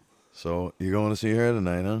 So you're going to see her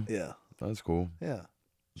tonight, huh? Yeah. That's cool. Yeah.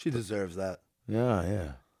 She deserves that.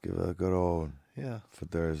 Yeah. Give her a good old Yeah. for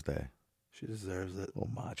Thursday. She deserves it. Oh,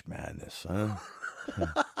 March Madness, huh?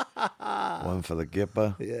 One for the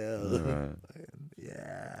Gipper. Yeah. All right.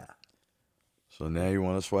 Yeah. So now you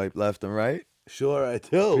want to swipe left and right? Sure, I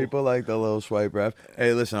do. People like the little swipe left.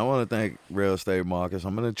 Hey, listen, I want to thank Real Estate Marcus.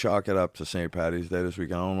 I'm going to chalk it up to St. Paddy's Day this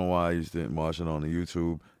week. I don't know why you didn't watch it on the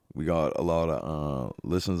YouTube. We got a lot of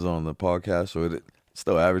listens on the podcast, so it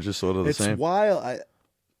still averages sort of the It's same. wild.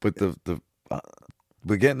 But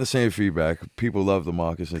we're getting the same feedback. People love the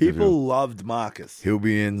Marcus interview. People loved Marcus. He'll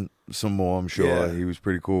be in some more, I'm sure. Yeah. He was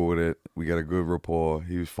pretty cool with it. We got a good rapport.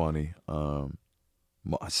 He was funny.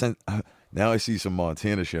 Now I see some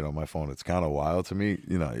Montana shit on my phone. It's kind of wild to me.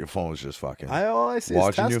 You know, your phone's just fucking. All I see is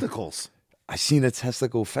watching you. testicles. I seen a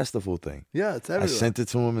testicle festival thing. Yeah, it's I everywhere. sent it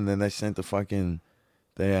to him, and then I sent the fucking.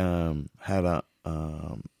 They had a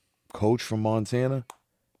coach from Montana.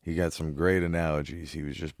 He got some great analogies. He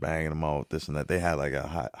was just banging them out, this and that. They had like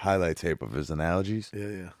a highlight tape of his analogies.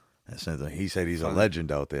 Yeah. I sent him. He said he's a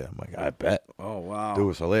legend out there. I'm like, I bet. Oh, wow. Dude, it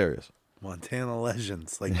was hilarious. Montana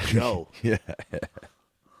legends like Joe. Yeah.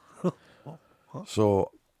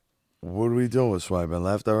 So What are we doing with swiping?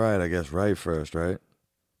 Left or right? I guess right first, right?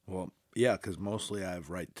 Well, yeah, because mostly I have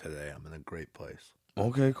right today. I'm in a great place.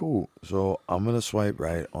 Okay, cool. So I'm going to swipe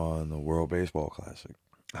right on the World Baseball Classic.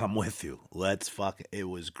 I'm with you. Let's fucking. It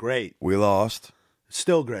was great. We lost,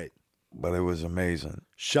 Still great. but it was amazing.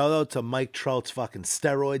 Shout out to Mike Trout's fucking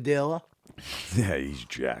steroid dealer. Yeah, he's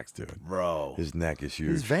jacked, dude. Bro. His neck is huge.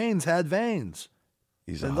 His veins had veins.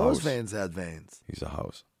 He's a And house. those veins had veins. He's a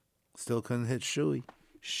house. Still couldn't hit Shuey.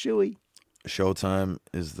 Shuey. Showtime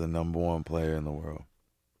is the number one player in the world.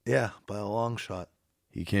 Yeah, by a long shot.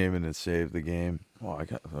 He came in and saved the game. Oh,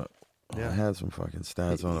 I had some fucking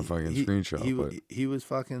stats on a fucking screenshot. But He was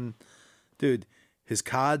fucking... Dude, his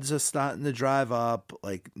cards are starting to drive up.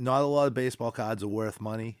 Like, not a lot of baseball cards are worth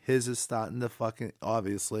money. His is starting to fucking...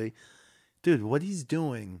 Obviously. Dude, what he's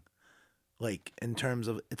doing, like, in terms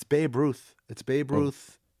of... It's Babe Ruth. It's Babe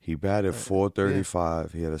Ruth. he batted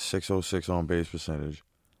 .435. He had a .606 on base percentage.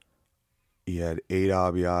 He had 8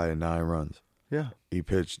 RBI and 9 runs. Yeah. He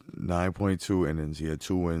pitched 9.2 innings. He had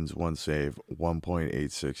 2 wins, 1 save,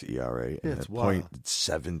 1.86 ERA, and it's a wild.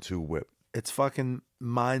 .72 whip. It's fucking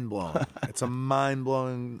mind-blowing. It's a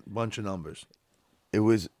mind-blowing bunch of numbers. It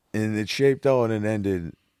was, and it shaped out and it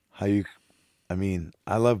ended how you, I mean,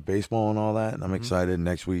 I love baseball and all that, and I'm excited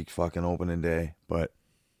next week, fucking opening day, but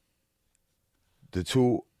the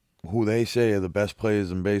two who they say are the best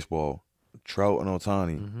players in baseball, Trout and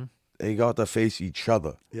Ohtani, they got to face each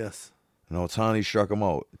other. Yes. And Ohtani struck him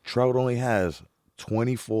out. Trout only has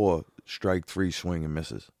 24 strike 3 swing and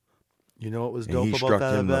misses. You know what was And dope he about struck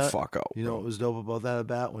that him the at bat? fuck out. You know bro. what was dope about that at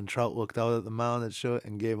bat? When Trout looked out at the mound at Short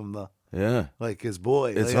and gave him the, Yeah. like, his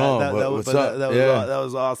boy. It's like, on, that, but that, was, what's up? that, Yeah. that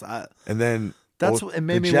was awesome. And then That's what- it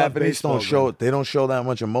made the me love Japanese baseball don't show again. they don't show that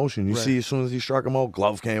much emotion. You Right. see, as soon as he struck him out,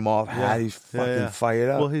 glove came off, hat, he's fucking fired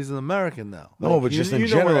up. Well, he's an American now. No, Like, but just you in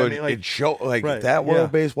know what general, I mean? Like, it showed like right, that World yeah.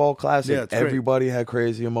 Baseball Classic. Yeah, it's great. Everybody had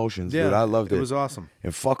crazy emotions, yeah, dude. I loved it. It was awesome.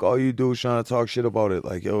 And fuck all you do is trying to talk shit about it.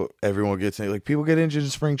 Like, yo, everyone gets like people get injured in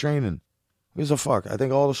spring training. Who gives a fuck? I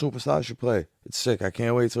think all the superstars should play. It's sick. I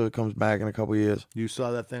can't wait till it comes back in a couple years. You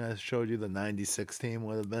saw that thing I showed you, the 96 team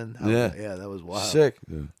would have been? Yeah. Yeah, that was wild. Sick,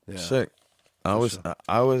 dude. Yeah. Sick. I was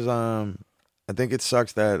I think it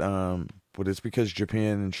sucks that but it's because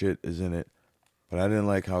Japan and shit is in it. But I didn't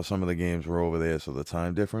like how some of the games were over there, so the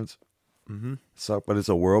time difference sucked. But it's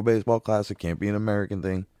a World Baseball Classic, can't be an American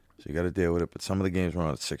thing, so you got to deal with it. But some of the games were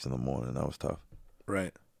on at 6 in the morning. That was tough.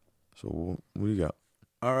 Right. So what do you got?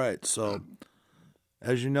 All right. So,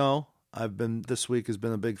 as you know, this week has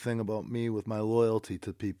been a big thing about me with my loyalty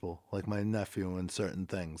to people, like my nephew and certain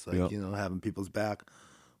things, like, Yep. you know, having people's back.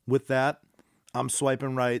 With that, I'm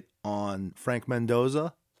swiping right on Frank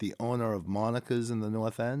Mendoza, the owner of Monica's in the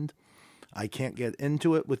North End. I can't get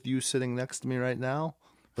into it with you sitting next to me right now,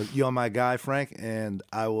 but you're my guy, Frank, and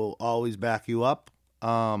I will always back you up.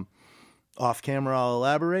 Off camera, I'll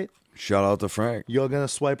elaborate. Shout out to Frank. You're going to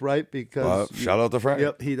swipe right because... Shout out to Frank.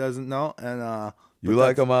 Yep, he doesn't know. And You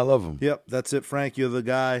like him, I love him. Yep, that's it, Frank. You're the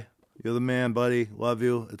guy. You're the man, buddy. Love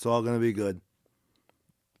you. It's all going to be good.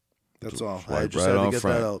 That's all. I Swipe just right had to on get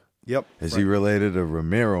Frank. that out. Yep. Is Frank. he related to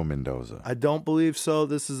Ramiro Mendoza? I don't believe so.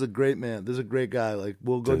 This is a great man. This is a great guy. Like,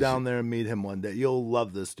 we'll go down there and meet him one day. You'll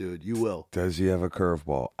love this dude. You will. Does he have a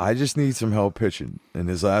curveball? I just need some help pitching. And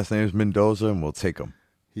his last name is Mendoza, and we'll take him.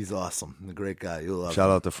 He's awesome. A great guy. You'll love him. Shout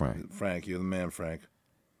out to Frank. Frank, you're the man, Frank.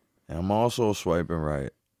 And I'm also swiping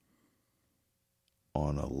right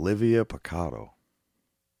on Olivia Picado.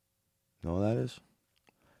 Know what that is?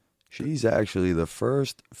 She's actually the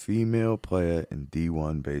first female player in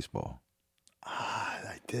D1 baseball.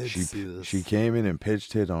 I did see this. She came in and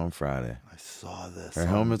pitched hit on Friday. I saw this. Her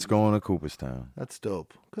helmet's going to Cooperstown. That's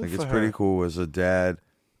dope. Good I think for it's her. pretty cool as a dad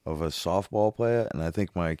of a softball player, and I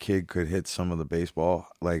think my kid could hit some of the baseball.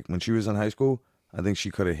 Like, when she was in high school, I think she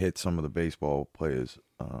could have hit some of the baseball players'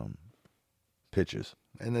 pitches.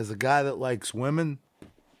 And as a guy that likes women,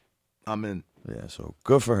 I'm in. Yeah, so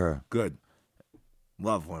good for her. Good.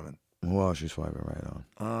 Love women. Who else you swiping right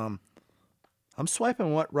on? I'm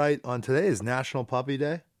swiping right on today is National Puppy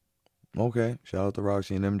Day. Okay, shout out to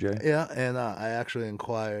Roxy and MJ. Yeah, and I actually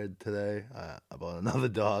inquired today about another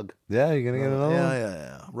dog. Yeah, you gonna get another one?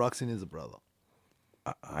 Yeah. Roxy needs a brother.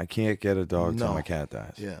 I can't get a dog till No. my cat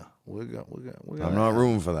dies. Yeah, we're gonna I'm not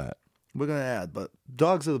rooting for that. We're gonna add, but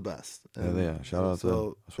dogs are the best. And Yeah. Shout out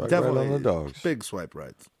so to swipe right definitely on the dogs. Big swipe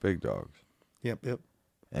rights. Big dogs. Yep.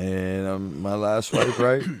 And my last swipe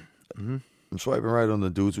right. I'm swiping right on the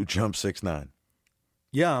dudes who jump 6'9".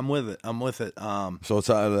 Yeah, I'm with it. So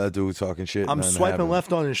tired of that dude talking shit. I'm nothing swiping happened.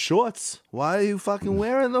 left on his shorts. Why are you fucking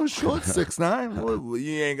wearing those shorts, 6'9"?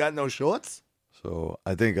 You ain't got no shorts? So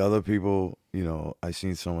I think other people, I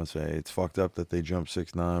seen someone say it's fucked up that they jumped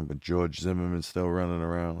 6'9", but George Zimmerman's still running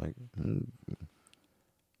around. Like,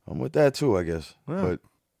 I'm with that too, I guess. Yeah. But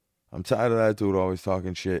I'm tired of that dude always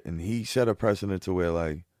talking shit. And he set a precedent to where,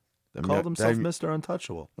 like, Called himself Mr.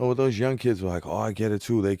 Untouchable. Oh, those young kids were like, oh, I get it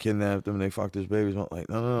too. They kidnapped him. They fucked his babies. I'm like,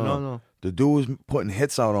 no. The dude was putting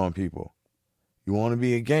hits out on people. You want to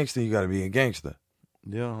be a gangster, you got to be a gangster.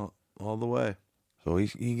 Yeah, all the way. So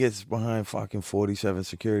he gets behind fucking 47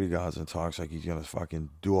 security guards and talks like he's gonna fucking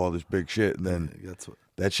do all this big shit. And then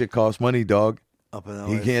that shit costs money, dog. Up in LA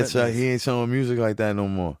he can't sell. He ain't selling music like that no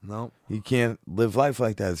more. No, he can't live life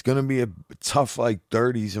like that. It's gonna be a tough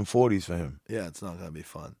 30s and 40s for him. Yeah, it's not gonna be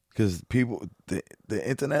fun because people, the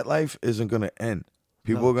internet life isn't gonna end.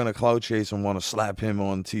 People are gonna clout chase and want to slap him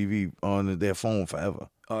on TV on their phone forever.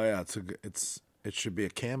 Oh yeah, it should be a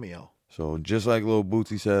cameo. So just like Lil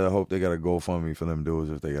Bootsy said, I hope they got a GoFundMe for them dudes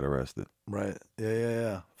if they get arrested. Right.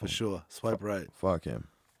 Yeah. For sure. Swipe right. Fuck him.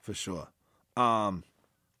 For sure. I'm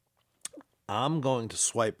going to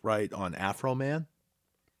swipe right on Afro Man.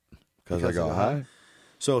 Because I got high?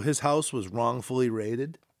 So his house was wrongfully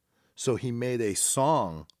raided. So he made a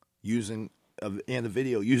song and a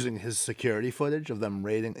video using his security footage of them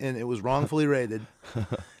raiding. And it was wrongfully raided.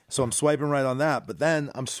 So I'm swiping right on that, but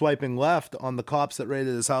then I'm swiping left on the cops that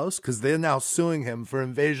raided his house because they're now suing him for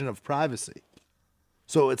invasion of privacy.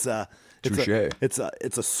 So it's a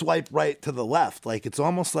swipe right to the left. Like it's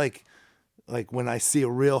almost like when I see a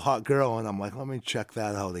real hot girl and I'm like, let me check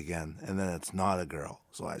that out again, and then it's not a girl,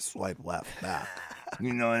 so I swipe left back.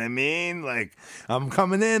 You know what I mean? Like I'm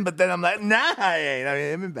coming in, but then I'm like, nah, I ain't.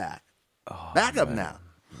 I'm back. Back up now.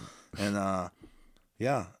 And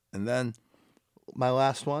yeah, and then. My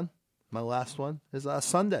last one is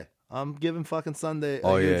Sundae. I'm giving fucking Sundae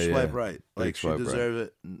a huge swipe right. Like she deserves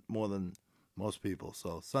it more than most people.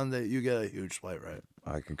 So Sundae, you get a huge swipe right.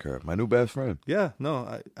 I concur. My new best friend. Yeah,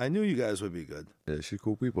 no, I knew you guys would be good. Yeah, she's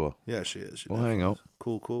cool people. Yeah, she is. We'll hang out.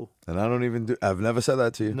 Cool. And I don't even I've never said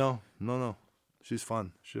that to you. No. She's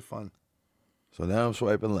fun. So now I'm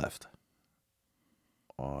swiping left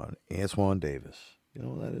on Antoine Davis. You know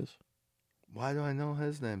what that is? Why do I know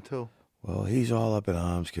his name too? Well, he's all up in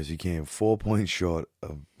arms because he came 4 points short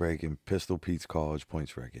of breaking Pistol Pete's college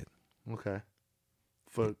points record. Okay.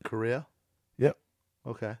 For Korea? Yep.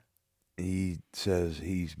 Okay. He says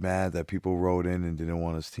he's mad that people wrote in and didn't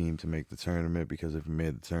want his team to make the tournament because if he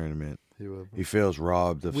made the tournament, he feels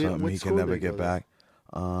robbed of something he can never get back.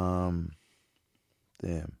 Damn.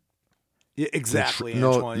 Yeah, exactly,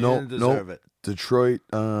 Antoine. You didn't deserve it. Detroit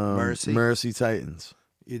Mercy Titans.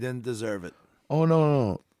 You didn't deserve it. Oh,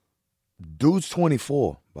 no. Dude's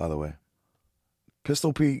 24, by the way.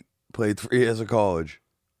 Pistol Pete played 3 years of college.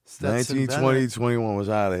 19, 20, 21 was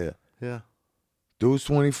out of here. Yeah. Dude's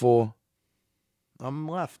 24. I'm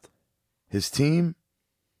left. His team,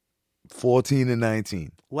 14 and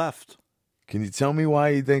 19. Left. Can you tell me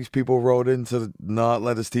why he thinks people wrote in to not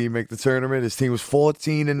let his team make the tournament? His team was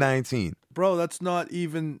 14 and 19. Bro, that's not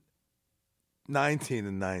even 19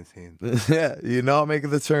 and 19. Yeah, you're not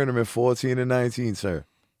making the tournament 14 and 19, sir.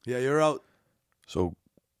 Yeah, you're out. So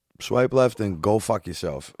swipe left and go fuck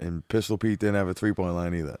yourself. And Pistol Pete didn't have a 3-point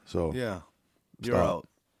line either. So yeah, you're out.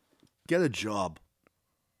 Get a job.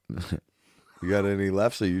 You got any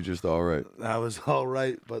lefts or you just all right? I was all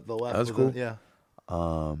right, but the left was cool. cool. Yeah.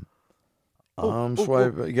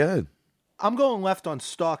 Swipe. Good. I'm going left on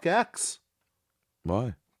StockX.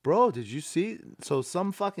 Why? Bro, did you see? So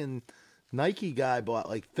some fucking Nike guy bought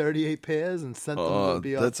like 38 pairs and sent them to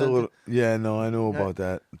be authentic. Yeah, no, I know about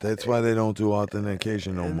that. That's why they don't do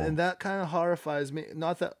authentication no more. And that kind of horrifies me.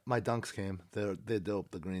 Not that my Dunks came. They're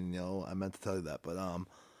dope, the green and yellow. I meant to tell you that. But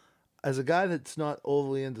as a guy that's not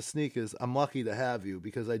overly into sneakers, I'm lucky to have you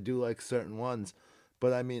because I do like certain ones.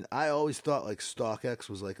 But I mean, I always thought like StockX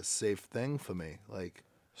was like a safe thing for me. Like,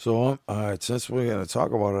 so, all right, since we're going to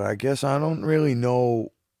talk about it, I guess I don't really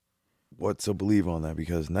know what to believe on that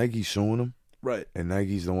because Nike's suing them. Right. And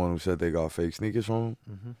Nike's the one who said they got fake sneakers from them.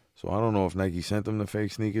 Mm-hmm. So I don't know if Nike sent them the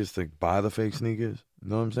fake sneakers to buy the fake sneakers. You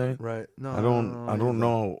know what I'm saying? Right. No, I don't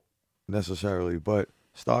know necessarily, but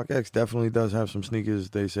StockX definitely does have some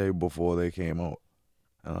sneakers they say before they came out.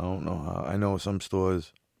 And I don't know how. I know some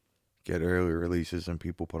stores get early releases and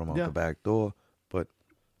people put them out the back door, but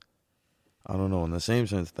I don't know. In the same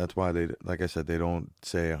sense, that's why they, like I said, they don't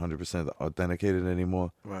say 100% authenticated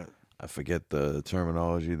anymore. Right. I forget the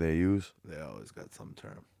terminology they use. They always got some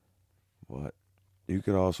term. But you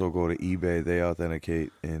could also go to eBay. They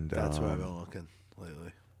authenticate. And that's where I've been looking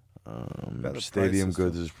lately. Stadium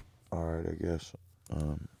Goods is all right, I guess.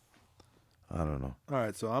 I don't know. All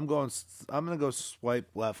right, so I'm gonna go swipe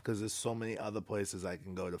left because there's so many other places I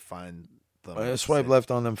can go to find them. Swipe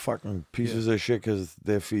left on them fucking pieces of shit because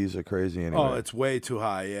their fees are crazy anyway. Oh, it's way too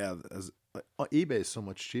high. Yeah, eBay's so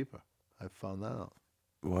much cheaper. I found that out.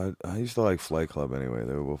 What? I used to like Flight Club anyway.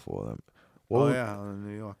 They were before them. Yeah, in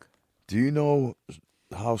New York. Do you know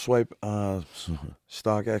how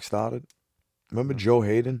StockX started? Remember Joe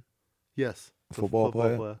Hayden? Yes, Football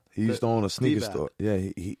player. He used to own a sneaker store. Yeah,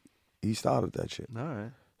 he started that shit. All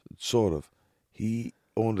right. Sort of. He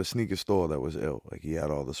owned a sneaker store that was ill. Like he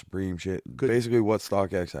had all the Supreme shit. Basically what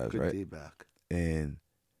StockX has, Good right? D-back. And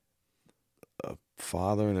a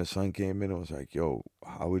father and a son came in and was like, yo,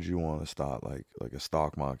 how would you want to start like a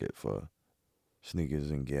stock market for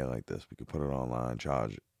sneakers and gear like this? We could put it online,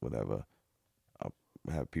 charge whatever. I'll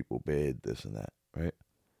have people bid this and that, right?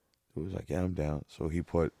 He was like, yeah, I'm down. So he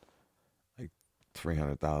put like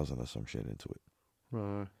 300,000 or some shit into it.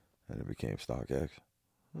 Right. And it became StockX.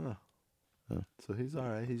 Huh. So he's all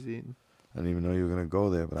right. He's eating. I didn't even know you were going to go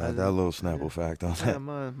there, but I had that little Snapple fact on that. Yeah,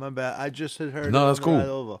 my bad. I just had heard No, it that's on cool. the ride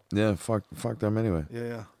over. Yeah, fuck them anyway.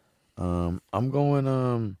 Yeah. I'm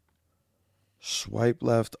going swipe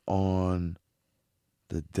left on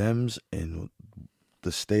the Dems in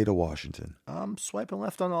the state of Washington. I'm swiping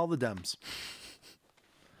left on all the Dems.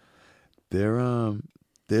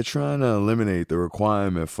 They're trying to eliminate the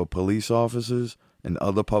requirement for police officers and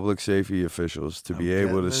other public safety officials to be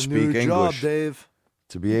able to speak English. Job, Dave.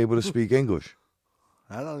 To be able to speak English.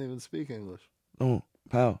 I don't even speak English. Oh,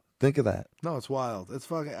 pal, think of that. No, it's wild. It's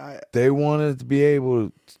fucking. They wanted to be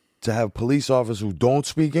able to have police officers who don't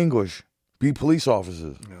speak English be police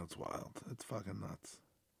officers. Yeah, it's wild. It's fucking nuts.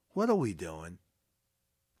 What are we doing?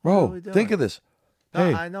 Bro, think of this. No,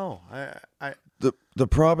 hey, I know. The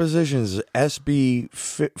proposition is SB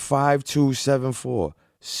 5274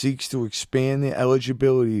 seeks to expand the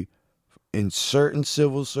eligibility in certain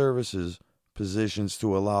civil services positions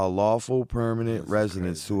to allow lawful permanent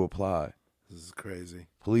residents to apply. This is crazy.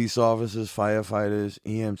 Police officers, firefighters,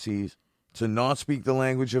 EMTs to not speak the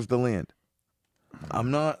language of the land.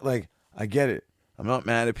 I'm not I get it. I'm not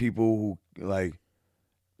mad at people who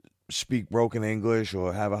speak broken English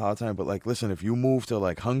or have a hard time, but listen, if you move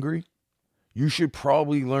to Hungary, you should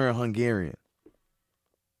probably learn Hungarian.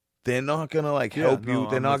 They're not going to help you.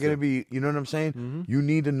 They're not going to be, you know what I'm saying? Mm-hmm. You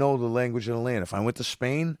need to know the language of the land. If I went to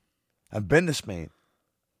Spain, I've been to Spain.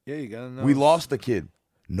 Yeah, you got to know. We lost the kid.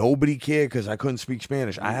 Nobody cared because I couldn't speak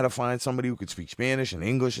Spanish. I had to find somebody who could speak Spanish and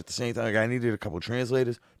English at the same time. I needed a couple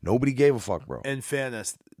translators. Nobody gave a fuck, bro. In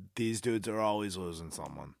fairness, these dudes are always losing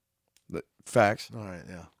someone. Facts. All right,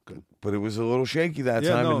 yeah, good. But it was a little shaky that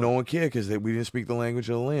time, and no one cared because we didn't speak the language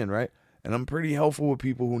of the land, right? And I'm pretty helpful with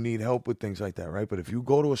people who need help with things like that, right? But if you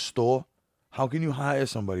go to a store, how can you hire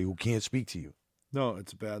somebody who can't speak to you? No,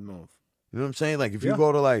 it's a bad move. You know what I'm saying? If you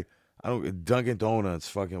go to Dunkin' Donuts,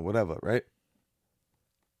 fucking whatever, right?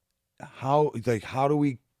 How do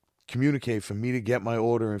we communicate for me to get my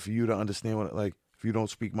order and for you to understand what if you don't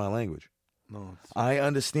speak my language? No, I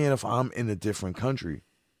understand if I'm in a different country.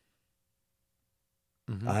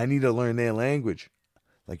 Mm-hmm. I need to learn their language.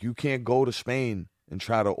 You can't go to Spain and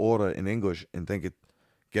try to order in English and get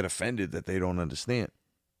offended that they don't understand.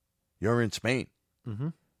 You're in Spain. Mm-hmm.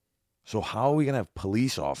 So how are we going to have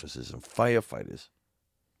police officers and firefighters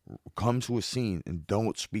come to a scene and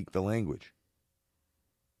don't speak the language?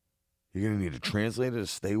 You're going to need a translator to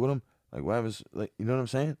stay with them? Whatever's, you know what I'm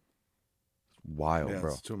saying? It's wild,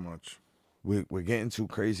 bro. It's too much. We're getting too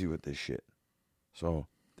crazy with this shit. So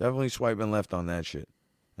definitely swiping left on that shit.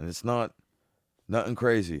 And it's nothing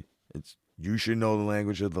crazy. It's you should know the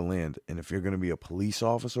language of the land. And if you're going to be a police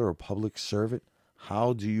officer or a public servant,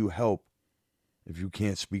 how do you help if you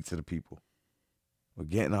can't speak to the people? We're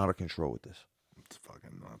getting out of control with this. It's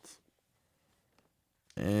fucking nuts.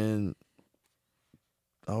 And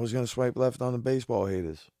I was going to swipe left on the baseball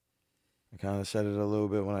haters. I kind of said it a little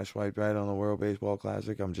bit when I swiped right on the World Baseball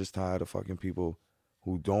Classic. I'm just tired of fucking people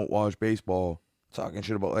who don't watch baseball talking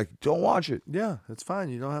shit about, don't watch it. Yeah, it's fine.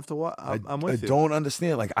 You don't have to watch. I'm with you. I don't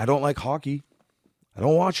understand. I don't like hockey. I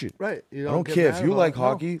don't watch it. Right. I don't care if you like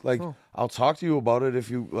hockey. I'll talk to you about it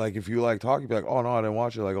if you like hockey. Be like, oh no, I didn't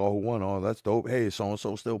watch it. Oh, who won? Oh, that's dope. Hey, is so and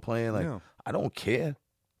so still playing? I don't care.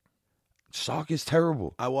 Soccer's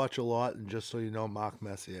terrible. I watch a lot, and just so you know, Mark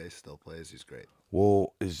Messier still plays. He's great.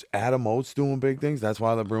 Well, is Adam Oates doing big things? That's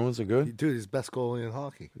why the Bruins are good? Dude, he's best goalie in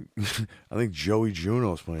hockey. I think Joey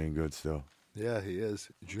Juno's playing good still. Yeah, he is.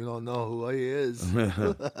 You don't know who he is.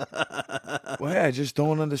 Well, yeah, I just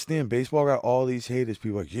don't understand. Baseball got all these haters.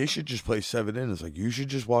 People you should just play 7 innings. You should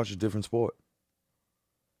just watch a different sport.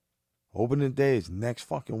 Opening day is next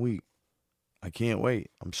fucking week. I can't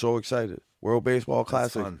wait. I'm so excited. World Baseball That's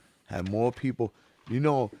Classic fun. had more people. You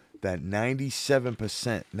know that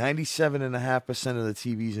 97.5% of the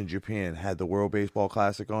TVs in Japan had the World Baseball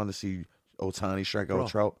Classic on to see Ohtani strike out Bro,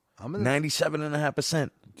 Trout. 97.5%.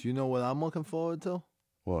 Do you know what I'm looking forward to?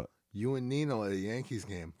 What? You and Nino at a Yankees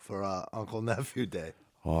game for Uncle Nephew Day.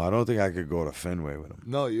 Oh, I don't think I could go to Fenway with him.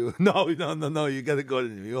 No. You got to go to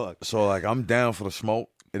New York. So, like, I'm down for the smoke.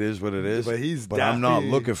 It is what it is. But I'm not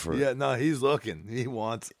looking for it. Yeah, no, he's looking. He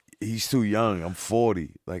wants. He's too young. I'm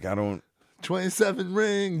 40. Like, I don't. 27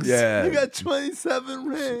 rings. Yeah. You got 27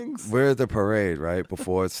 rings. We're at the parade, right,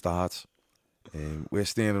 before it starts. And we're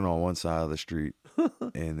standing on one side of the street.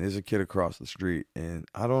 And there's a kid across the street. And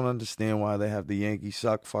I don't understand why they have the Yankees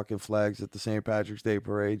suck fucking flags at the St. Patrick's Day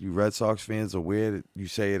parade. You Red Sox fans are weird. You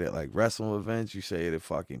say it at, like, wrestling events. You say it at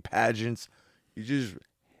fucking pageants. You just...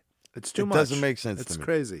 It's too it much. It doesn't make sense to me. It's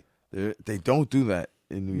crazy. They don't do that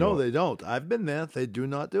in New York. No, they don't. I've been there. They do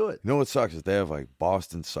not do it. You know what sucks is they have like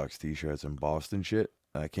Boston sucks t-shirts and Boston shit.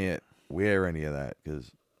 I can't wear any of that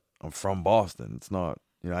because I'm from Boston. It's not,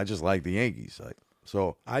 I just like the Yankees. Like,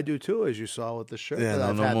 so I do too, as you saw with the shirt Yeah, that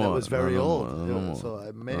I've no had more. that was very No old. more. No more. So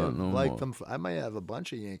I may No have more. liked them. I might have a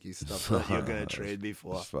bunch of Yankees stuff that you're gonna trade me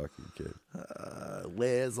for. this fucking kid.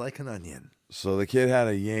 Layers like an onion. So the kid had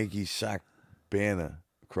a Yankee sack banner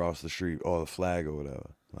across the street, or the flag or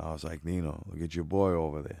whatever. And I was like, Nino, look at your boy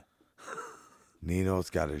over there. Nino's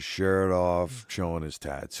got his shirt off, showing his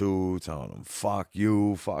tattoo, telling him, fuck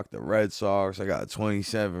you, fuck the Red Sox. I got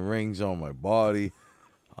 27 rings on my body.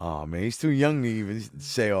 Oh, man, he's too young to even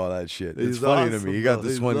say all that shit. It's He's funny to awesome, me. He got though. the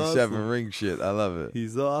He's 27 awesome. ring shit. I love it.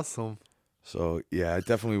 He's awesome. So, yeah, I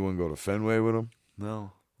definitely wouldn't go to Fenway with him.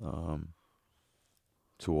 No.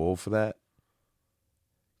 Too old for that.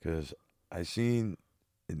 Because I seen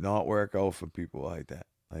it not work out for people like that.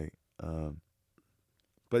 Like,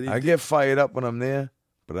 But I get fired up when I'm there,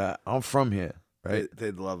 but I'm from here, right?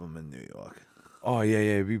 They'd love him in New York. Oh, yeah,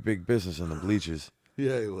 it'd be big business in the bleachers.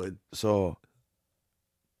 Yeah, he would. So,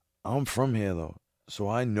 I'm from here, though. So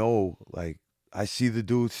I know, like, I see the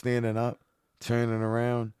dude standing up, turning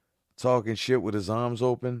around, talking shit with his arms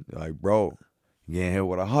open. Like, bro, you getting hit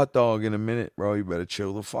with a hot dog in a minute, bro. You better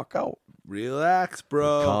chill the fuck out. Relax,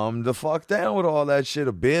 bro. Calm the fuck down with all that shit.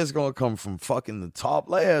 A bear's gonna come from fucking the top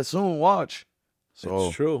layer soon. Watch. So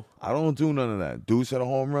It's true. I don't do none of that. Dudes hit a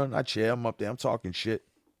home run, I cheer him up there. I'm talking shit.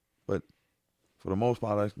 But for the most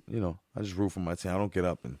part, I just root for my team. I don't get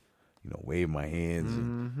up and, wave my hands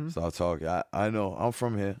and start talking. I know. I'm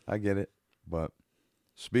from here. I get it. But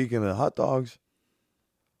speaking of hot dogs,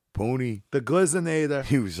 Pony, The Glizzinator.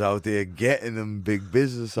 he was out there getting them big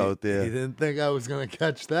business out there. He didn't think I was going to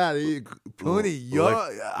catch that.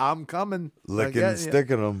 Poonie, I'm coming. Licking and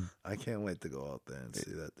sticking them. I can't wait to go out there and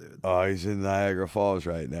see that dude. Oh, he's in Niagara Falls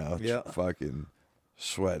right now. Yeah. Fucking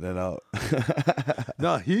sweating it out.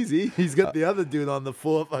 No, he's got the other dude on the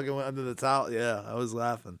floor fucking under the towel. Yeah, I was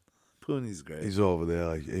laughing. Poonie's great. He's over there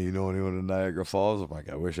like, hey, you know anyone in Niagara Falls? I'm like,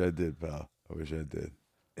 I wish I did, pal. I wish I did.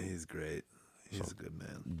 He's great. He's a good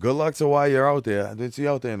man. Good luck to why you're out there. Didn't see you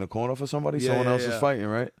out there in the corner for somebody? Yeah, Someone yeah, else is yeah. fighting,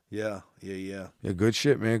 right? Yeah. Yeah, good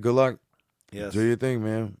shit, man. Good luck. Yes. Do your thing,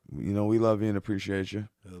 man. We love you and appreciate you.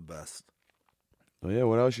 You're the best. Oh, yeah,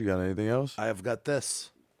 what else you got? Anything else? I have got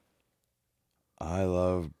this. I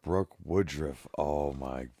love Brooke Woodruff. Oh,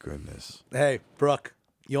 my goodness. Hey, Brooke,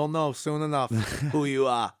 you'll know soon enough who you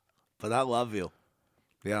are, but I love you.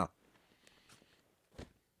 Yeah.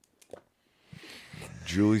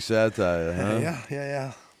 Julie Satire,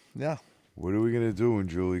 huh? Yeah. What are we going to do when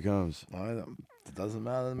Julie comes? It doesn't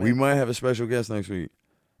matter to me. We might have a special guest next week.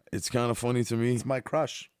 It's kind of funny to me. It's my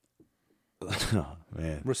crush. Oh,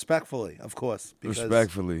 man. Respectfully, of course.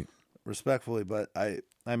 Respectfully, but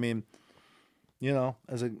I mean, I'm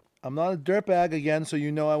not a dirtbag again, so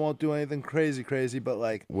I won't do anything crazy, but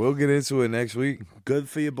like, We'll get into it next week. good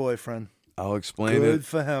for your boyfriend. I'll explain Good it.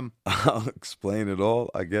 for him. I'll explain it all,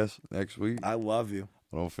 I guess, next week. I love you.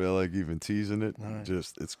 I don't feel like even teasing it. All right.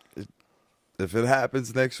 Just if it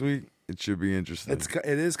happens next week, it should be interesting.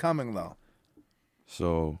 It is coming though.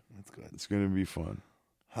 So That's good. it's gonna be fun.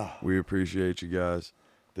 We appreciate you guys.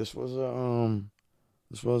 This wasn't a long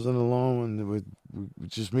one with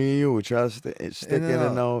just me and you. We try to stick in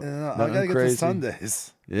and out. I Nothing gotta get crazy. to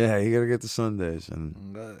Sundays. Yeah, you gotta get to Sundays,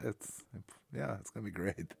 and It's gonna be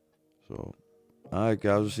great. so. All right,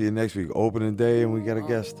 guys. We'll see you next week. Opening day, and we got a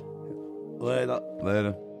guest. Later.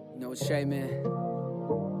 Later. No shame, man.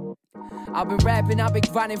 I've been rapping, I've been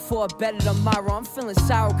grinding for a better tomorrow. I'm feeling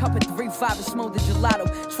sour, cup of 3-5 and smoke the gelato.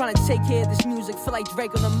 Trying to take care of this music, feel like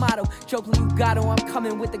Drake on the motto. Joking you got I'm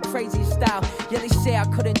coming with the craziest style. Yeah, they say I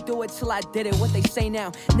couldn't do it till I did it. What they say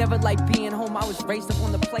now, never like being home. I was raised up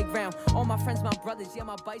on the playground. All my friends, my brothers, yeah,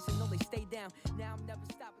 my bison, know they stay down. Now I'm never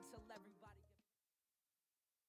stopping.